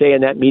 They say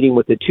in that meeting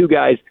with the two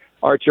guys,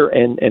 Archer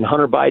and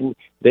Hunter Biden,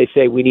 they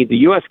say we need the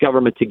U.S.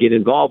 government to get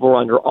involved. We're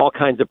under all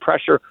kinds of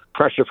pressure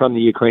from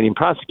the Ukrainian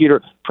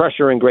prosecutor,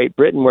 pressure in Great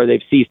Britain where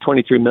they've seized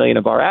 23 million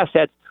of our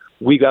assets.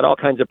 We got all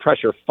kinds of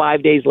pressure.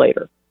 5 days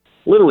later,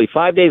 literally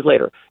 5 days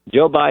later,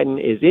 Joe Biden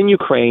is in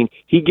Ukraine.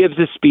 He gives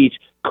a speech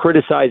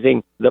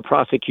criticizing the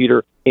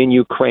prosecutor in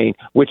Ukraine,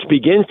 which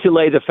begins to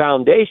lay the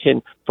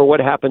foundation for what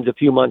happens a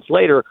few months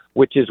later,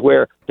 which is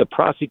where the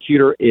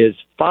prosecutor is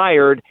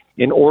fired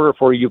in order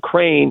for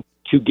Ukraine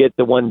to get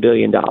the $1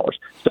 billion.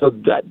 So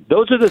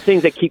those are the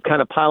things that keep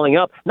kind of piling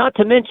up, not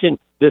to mention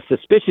the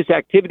suspicious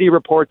activity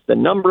reports, the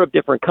number of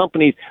different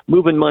companies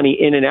moving money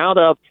in and out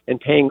of and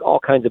paying all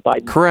kinds of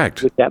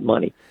Biden with that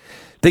money.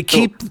 They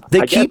keep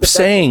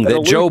saying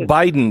that Joe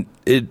Biden...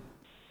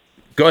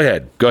 Go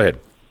ahead.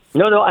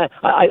 No.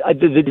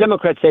 The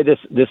Democrats say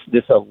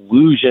this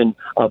illusion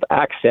of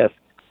access.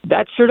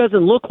 That sure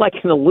doesn't look like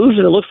an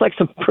illusion. It looks like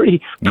some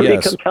pretty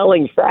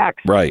compelling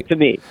facts to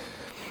me.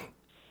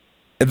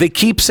 They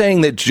keep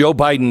saying that Joe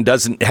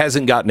Biden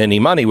hasn't gotten any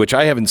money, which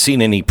I haven't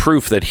seen any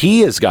proof that he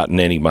has gotten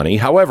any money.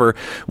 However,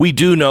 we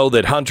do know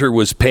that Hunter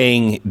was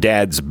paying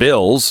Dad's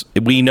bills.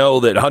 We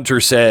know that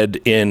Hunter said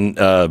in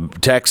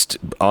text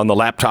on the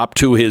laptop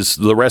to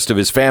the rest of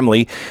his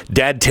family,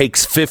 Dad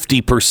takes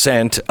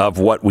 50% of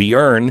what we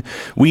earn.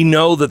 We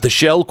know that the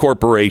shell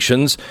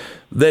corporations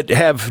that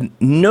have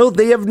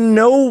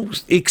no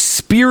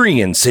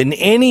experience in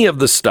any of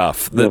the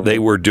stuff that they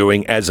were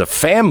doing as a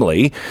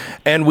family.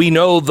 And we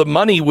know the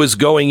money was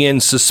going in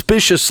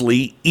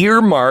suspiciously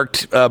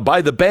earmarked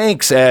by the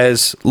banks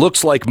as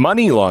looks like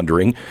money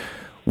laundering.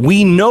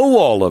 We know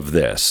all of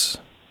this.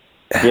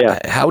 Yeah.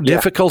 How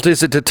difficult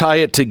is it to tie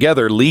it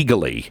together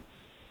legally?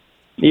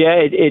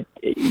 Yeah,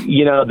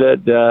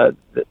 the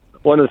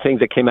one of the things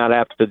that came out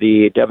after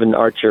the Devon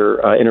Archer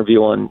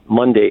interview on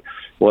Monday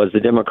was the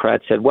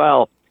Democrats said,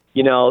 well,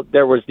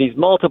 there was these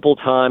multiple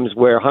times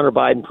where Hunter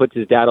Biden puts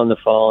his dad on the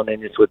phone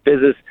and it's with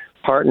business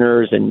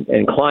partners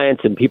and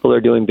clients and people they're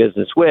doing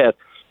business with,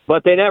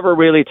 but they never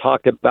really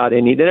talked about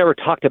they never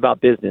talked about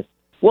business.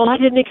 Well, I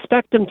didn't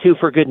expect them to,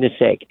 for goodness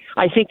sake.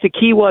 I think the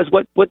key was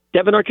what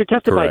Devon Archer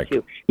testified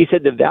to. He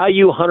said the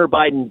value Hunter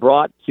Biden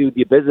brought to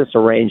the business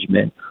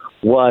arrangement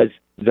was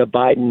the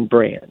Biden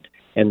brand.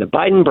 And the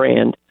Biden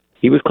brand,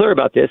 he was clear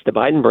about this, the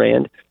Biden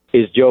brand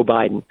is Joe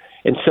Biden.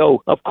 And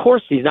so, of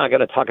course, he's not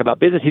going to talk about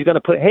business. He's going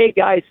to put, hey,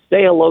 guys,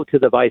 say hello to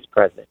the vice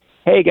president.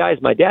 Hey, guys,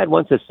 my dad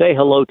wants to say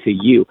hello to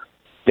you.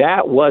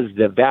 That was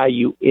the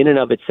value in and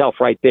of itself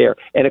right there.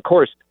 And, of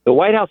course, the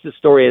White House's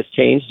story has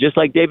changed, just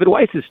like David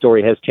Weiss's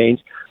story has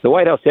changed. The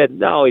White House said,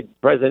 no, the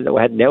president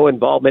had no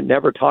involvement,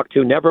 never talked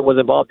to, never was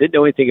involved, didn't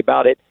know anything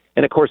about it.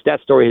 And, of course,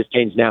 that story has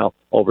changed now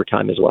over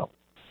time as well.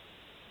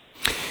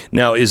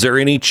 Now, is there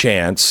any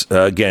chance,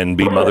 again,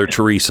 be Mother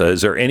Teresa,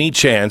 is there any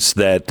chance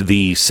that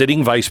the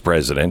sitting vice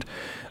president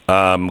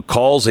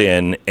calls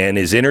in and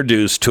is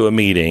introduced to a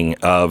meeting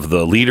of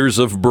the leaders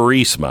of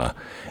Burisma,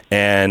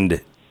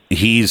 and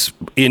he's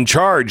in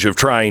charge of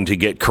trying to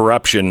get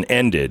corruption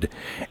ended,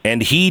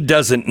 and he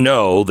doesn't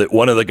know that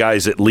one of the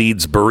guys that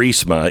leads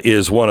Burisma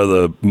is one of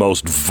the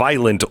most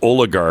violent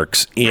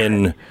oligarchs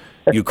in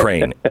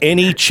Ukraine?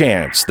 Any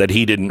chance that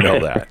he didn't know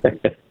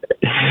that?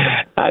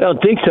 I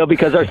don't think so,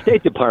 because our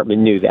State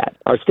Department knew that.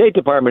 Our State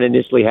Department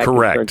initially had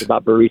concerns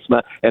about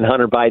Burisma and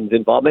Hunter Biden's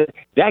involvement.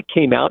 That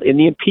came out in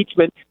the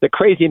impeachment, the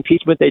crazy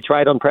impeachment they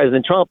tried on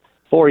President Trump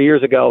 4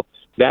 years ago,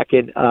 back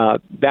in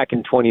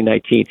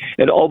 2019.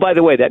 And, oh, by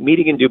the way, that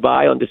meeting in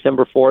Dubai on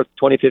December 4th,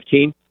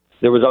 2015,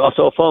 there was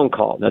also a phone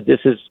call. Now, this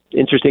is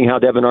interesting how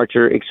Devon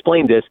Archer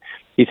explained this.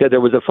 He said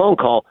there was a phone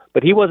call,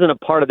 but he wasn't a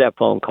part of that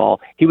phone call.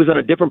 He was on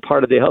a different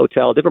part of the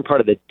hotel, different part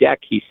of the deck,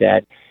 he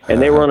said,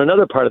 and they were on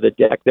another part of the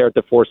deck there at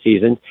the Four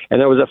Seasons, and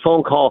there was a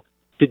phone call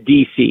to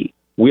D.C.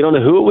 We don't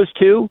know who it was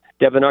to.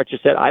 Devon Archer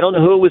said, I don't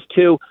know who it was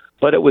to,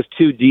 but it was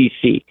to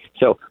D.C.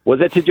 So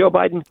was it to Joe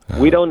Biden?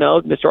 We don't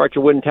know. Mr.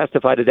 Archer wouldn't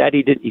testify to that.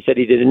 He said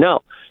he didn't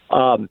know.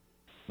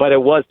 But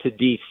it was to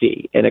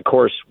D.C., and, of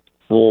course,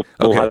 we'll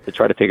have to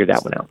try to figure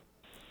that one out.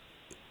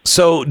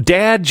 So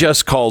Dad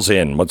just calls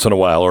in once in a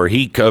while, or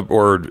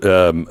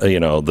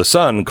the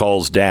son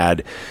calls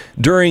Dad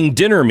during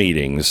dinner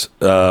meetings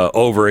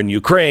over in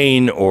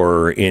Ukraine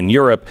or in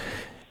Europe.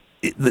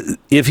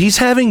 If he's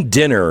having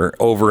dinner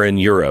over in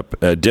Europe,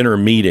 dinner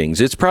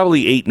meetings, it's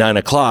probably 8, 9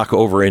 o'clock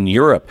over in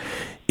Europe.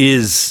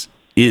 Is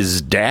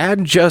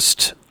Dad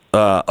just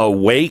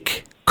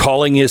awake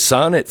calling his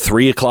son at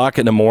 3 o'clock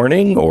in the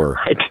morning? Or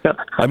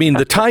I mean,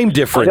 the time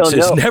difference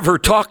is never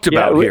talked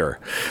about here.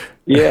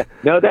 Yeah,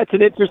 no, that's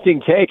an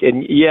interesting take.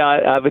 And, yeah,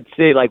 I would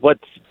say, like,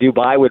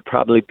 Dubai would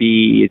probably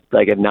be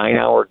like a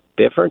 9-hour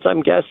difference,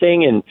 I'm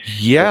guessing. And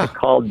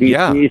called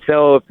DC,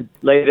 so if it's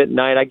late at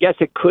night, I guess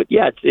it could,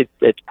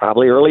 it's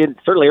probably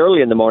certainly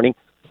early in the morning.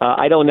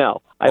 I don't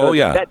know.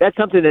 That's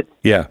something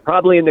that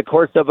probably in the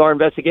course of our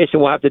investigation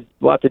we'll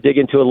have to dig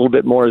into a little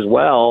bit more as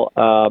well.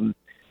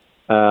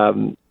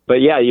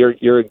 But yeah,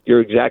 you're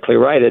exactly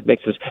right. It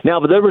makes us now.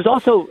 But there was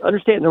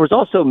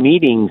also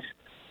meetings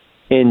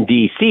in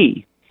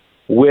D.C.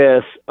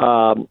 with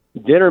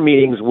dinner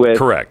meetings with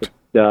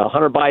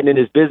Hunter Biden and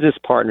his business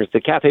partners,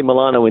 the Cafe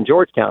Milano in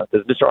Georgetown,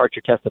 because Mr.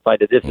 Archer testified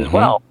to this as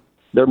well.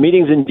 There are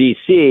meetings in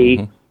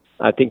D.C.,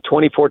 I think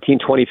 2014,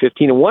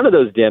 2015, and one of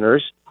those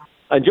dinners,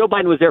 and Joe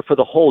Biden was there for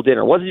the whole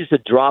dinner. It wasn't just a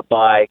drop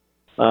by.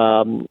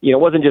 It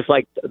wasn't just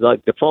like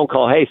the phone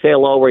call, hey, say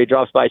hello, where he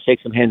drops by,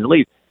 shakes some hands, and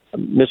leaves.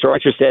 Mr.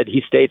 Archer said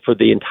he stayed for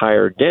the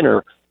entire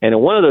dinner. And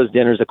in one of those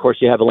dinners, of course,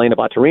 you have Elena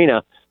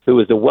Baturina, who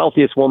was the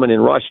wealthiest woman in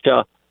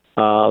Russia,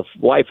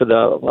 wife of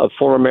the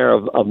former mayor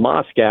of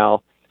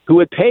Moscow, who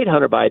had paid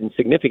Hunter Biden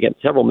significant,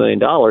 several $1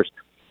 million,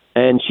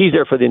 and she's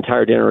there for the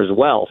entire dinner as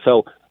well.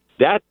 So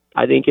that,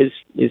 I think, is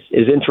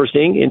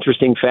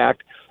interesting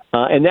fact.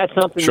 And that's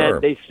something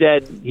that they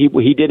said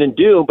he didn't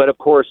do. But, of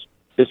course,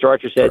 Mr.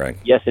 Archer said,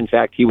 yes, in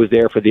fact, he was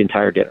there for the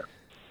entire dinner.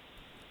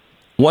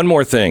 One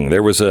more thing.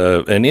 There was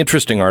an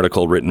interesting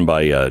article written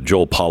by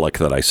Joel Pollack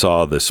that I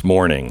saw this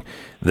morning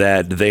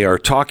that they are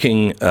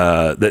talking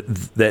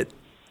that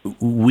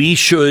we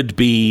should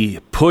be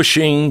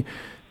pushing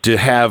to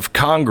have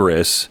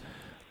Congress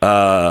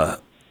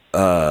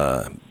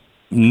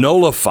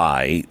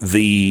nullify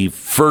the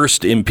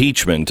first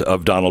impeachment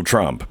of Donald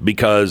Trump,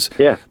 because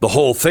the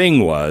whole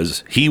thing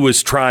was he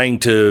was trying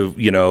to,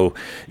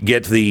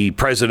 get the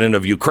president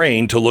of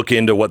Ukraine to look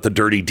into what the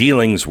dirty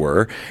dealings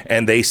were.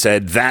 And they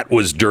said that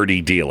was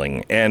dirty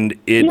dealing. And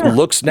it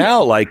looks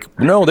now like,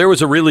 no, there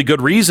was a really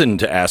good reason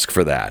to ask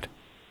for that.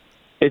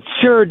 It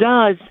sure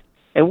does.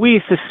 And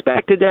we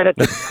suspected that at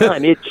the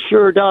time. It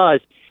sure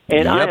does.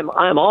 And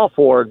I'm all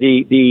for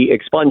the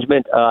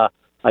expungement.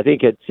 I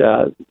think it's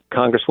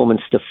Congresswoman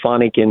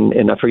Stefanik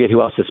and I forget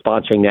who else is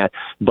sponsoring that.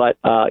 But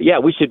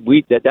we should.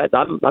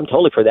 I'm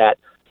totally for that.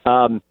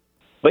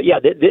 But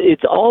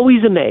it's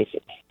always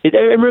amazing.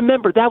 And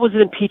remember, that was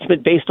an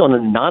impeachment based on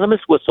an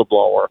anonymous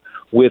whistleblower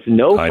with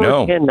no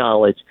first-hand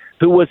knowledge,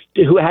 who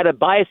had a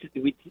bias.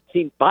 We'd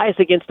seen bias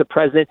against the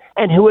president,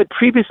 and who had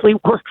previously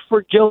worked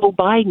for Joe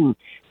Biden.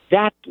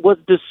 That was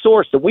the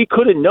source. So we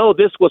couldn't know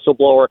this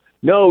whistleblower.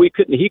 No, he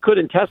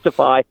couldn't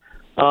testify.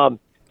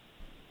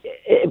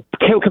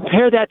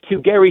 Compare that to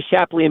Gary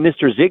Shapley and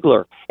Mr.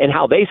 Ziegler and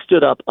how they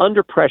stood up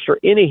under pressure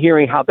in a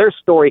hearing, how their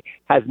story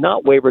has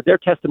not wavered. Their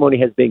testimony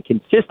has been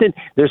consistent.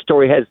 Their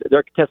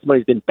testimony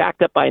has been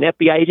backed up by an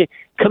FBI agent.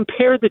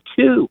 Compare the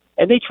two,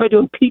 and they tried to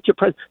impeach a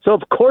president. So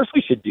of course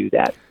we should do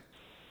that.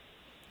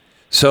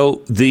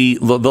 So the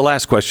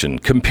last question,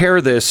 compare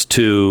this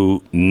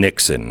to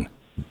Nixon.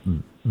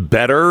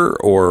 Better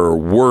or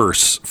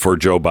worse for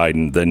Joe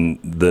Biden than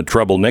the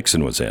trouble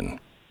Nixon was in?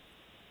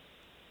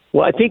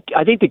 Well, I think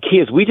the key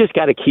is we just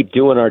got to keep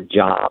doing our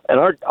job. And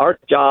our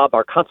job,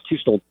 our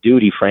constitutional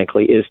duty,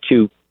 frankly, is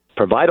to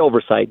provide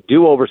oversight,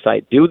 do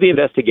the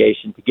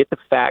investigation, to get the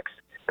facts,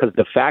 because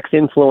the facts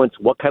influence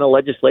what kind of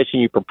legislation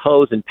you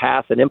propose and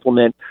pass and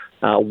implement,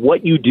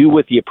 what you do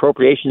with the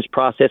appropriations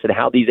process and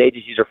how these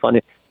agencies are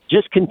funded.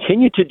 Just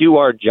continue to do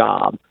our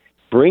job.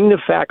 Bring the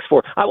facts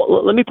forward.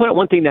 Let me point out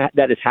one thing that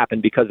has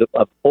happened because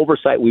of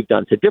oversight we've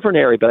done. It's a different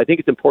area, but I think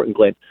it's important,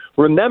 Glenn.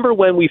 Remember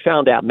when we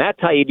found out Matt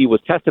Taibbi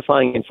was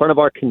testifying in front of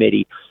our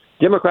committee?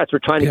 Democrats were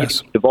trying to get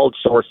him to divulge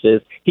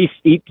sources. He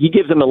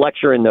gives them a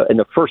lecture in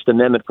the First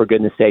Amendment, for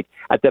goodness sake.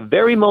 At the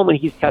very moment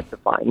he's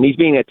testifying, and he's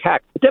being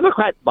attacked. A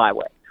Democrat, by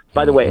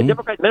the way, a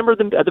Democrat member of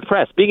the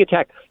press being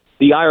attacked.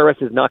 The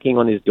IRS is knocking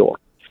on his door.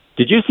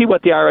 Did you see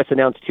what the IRS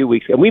announced 2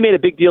 weeks ago? And we made a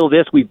big deal of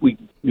this.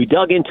 We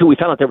dug into. We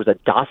found out there was a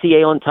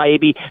dossier on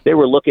Taibbi. They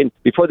were looking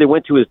before they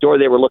went to his door.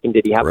 They were looking.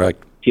 Did he have a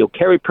concealed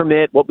carry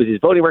permit? What was his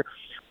voting record?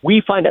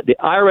 We find out the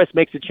IRS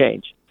makes a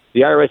change.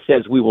 The IRS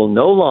says we will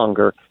no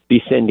longer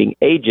be sending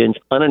agents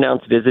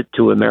unannounced visits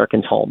to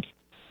Americans' homes.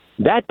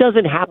 That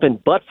doesn't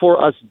happen, but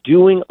for us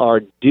doing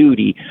our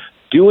duty,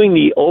 doing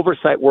the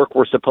oversight work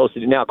we're supposed to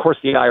do. Now, of course,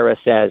 the IRS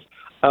says,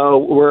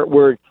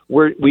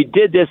 we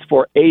did this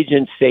for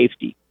agent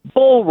safety.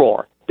 Bull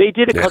roar. They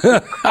did it because we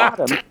caught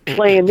them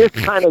playing this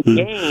kind of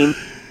game.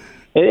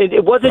 And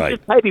it wasn't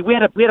just Taibbi. We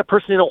had a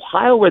person in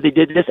Ohio where they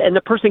did this, and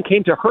the person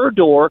came to her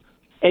door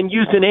and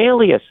used an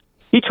alias.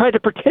 He tried to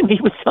pretend he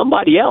was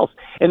somebody else.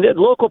 And the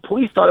local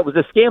police thought it was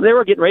a scam. They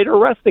were getting ready to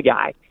arrest the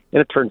guy.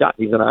 And it turned out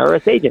he's an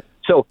IRS agent.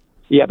 So,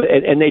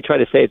 and they try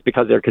to say it's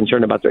because they're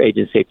concerned about their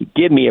agent safety.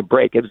 Give me a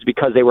break. It was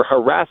because they were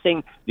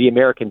harassing the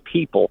American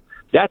people.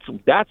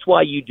 That's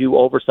why you do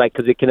oversight,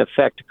 because it can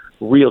affect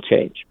real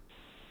change.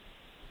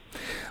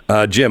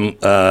 Jim,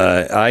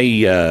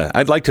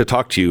 I'd like to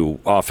talk to you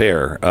off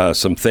air.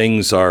 Some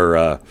things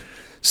are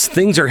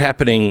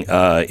happening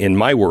in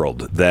my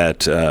world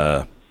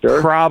that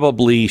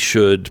probably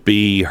should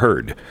be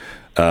heard.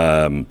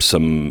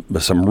 Some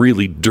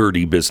really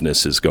dirty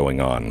business is going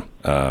on.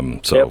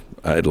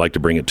 I'd like to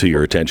bring it to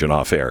your attention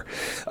off air.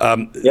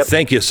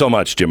 Thank you so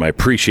much, Jim. I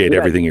appreciate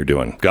everything you're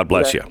doing. God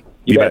bless you.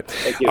 You bet.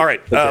 All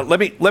right. Let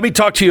me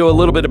talk to you a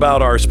little bit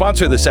about our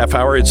sponsor this half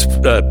hour. It's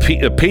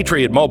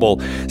Patriot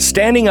Mobile.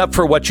 Standing up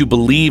for what you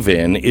believe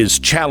in is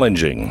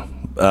challenging.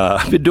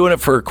 I've been doing it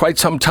for quite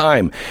some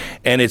time,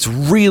 and it's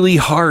really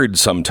hard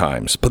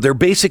sometimes. But there are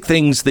basic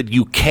things that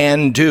you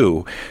can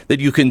do, that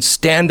you can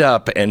stand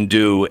up and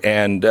do.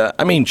 And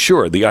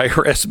sure, the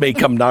IRS may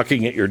come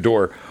knocking at your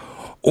door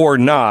or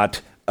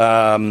not,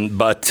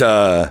 but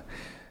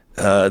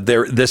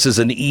this is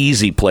an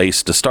easy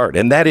place to start,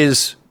 and that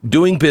is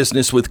doing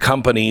business with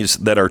companies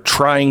that are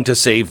trying to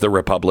save the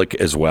republic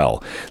as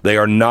well. They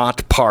are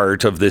not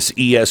part of this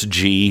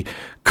ESG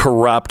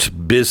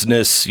corrupt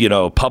business,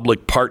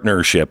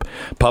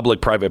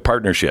 public-private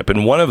partnership.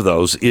 And one of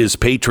those is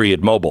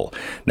Patriot Mobile.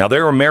 Now,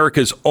 they're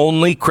America's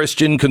only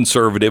Christian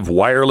conservative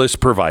wireless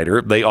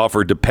provider. They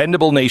offer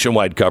dependable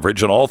nationwide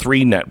coverage on all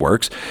 3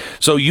 networks.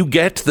 So you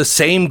get the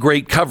same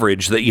great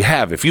coverage that you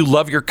have. If you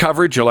love your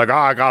coverage, you're like,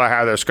 I got to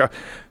have this.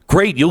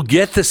 Great, you'll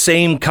get the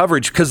same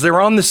coverage because they're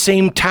on the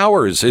same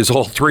towers as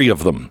all 3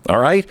 of them, all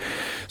right?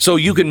 So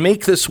you can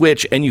make the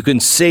switch and you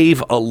can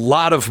save a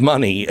lot of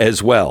money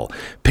as well.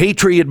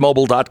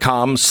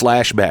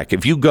 PatriotMobile.com/Beck.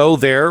 If you go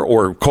there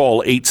or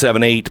call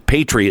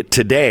 878-PATRIOT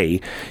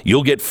today,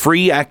 you'll get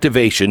free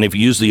activation if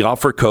you use the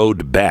offer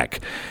code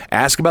BECK.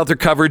 Ask about their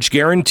coverage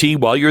guarantee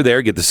while you're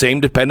there, get the same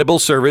dependable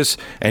service,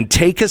 and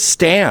take a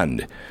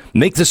stand.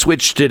 Make the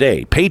switch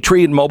today.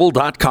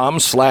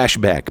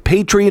 PatriotMobile.com/Beck.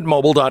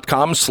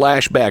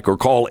 PatriotMobile.com/Beck or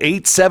call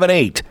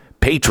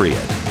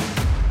 878-PATRIOT.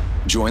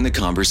 Join the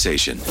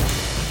conversation.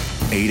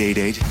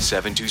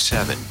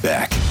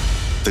 888-727-BECK.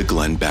 The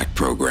Glenn Beck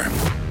Program.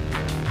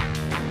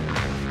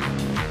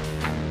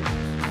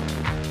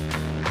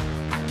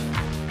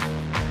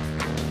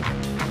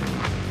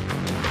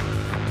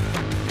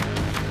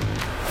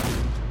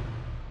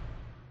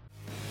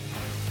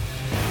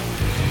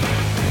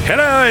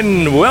 Hello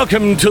and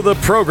welcome to the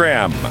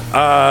program.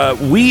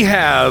 We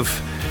have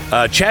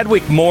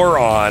Chadwick Moore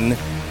on.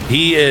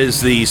 He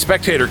is the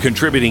Spectator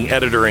contributing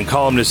editor and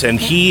columnist, and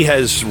he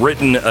has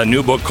written a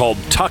new book called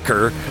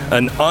Tucker,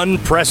 an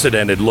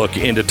unprecedented look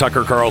into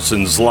Tucker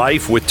Carlson's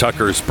life with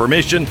Tucker's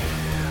permission.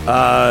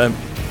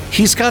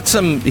 He's got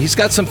some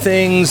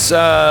things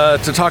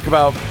to talk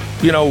about,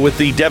 with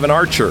the Devon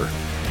Archer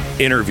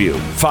interview.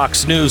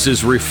 Fox News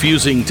is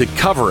refusing to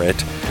cover it,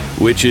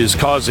 which is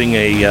causing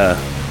a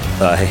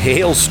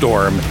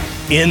hailstorm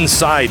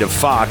inside of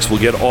Fox. We'll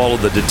get all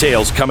of the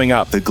details coming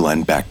up. The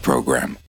Glenn Beck Program.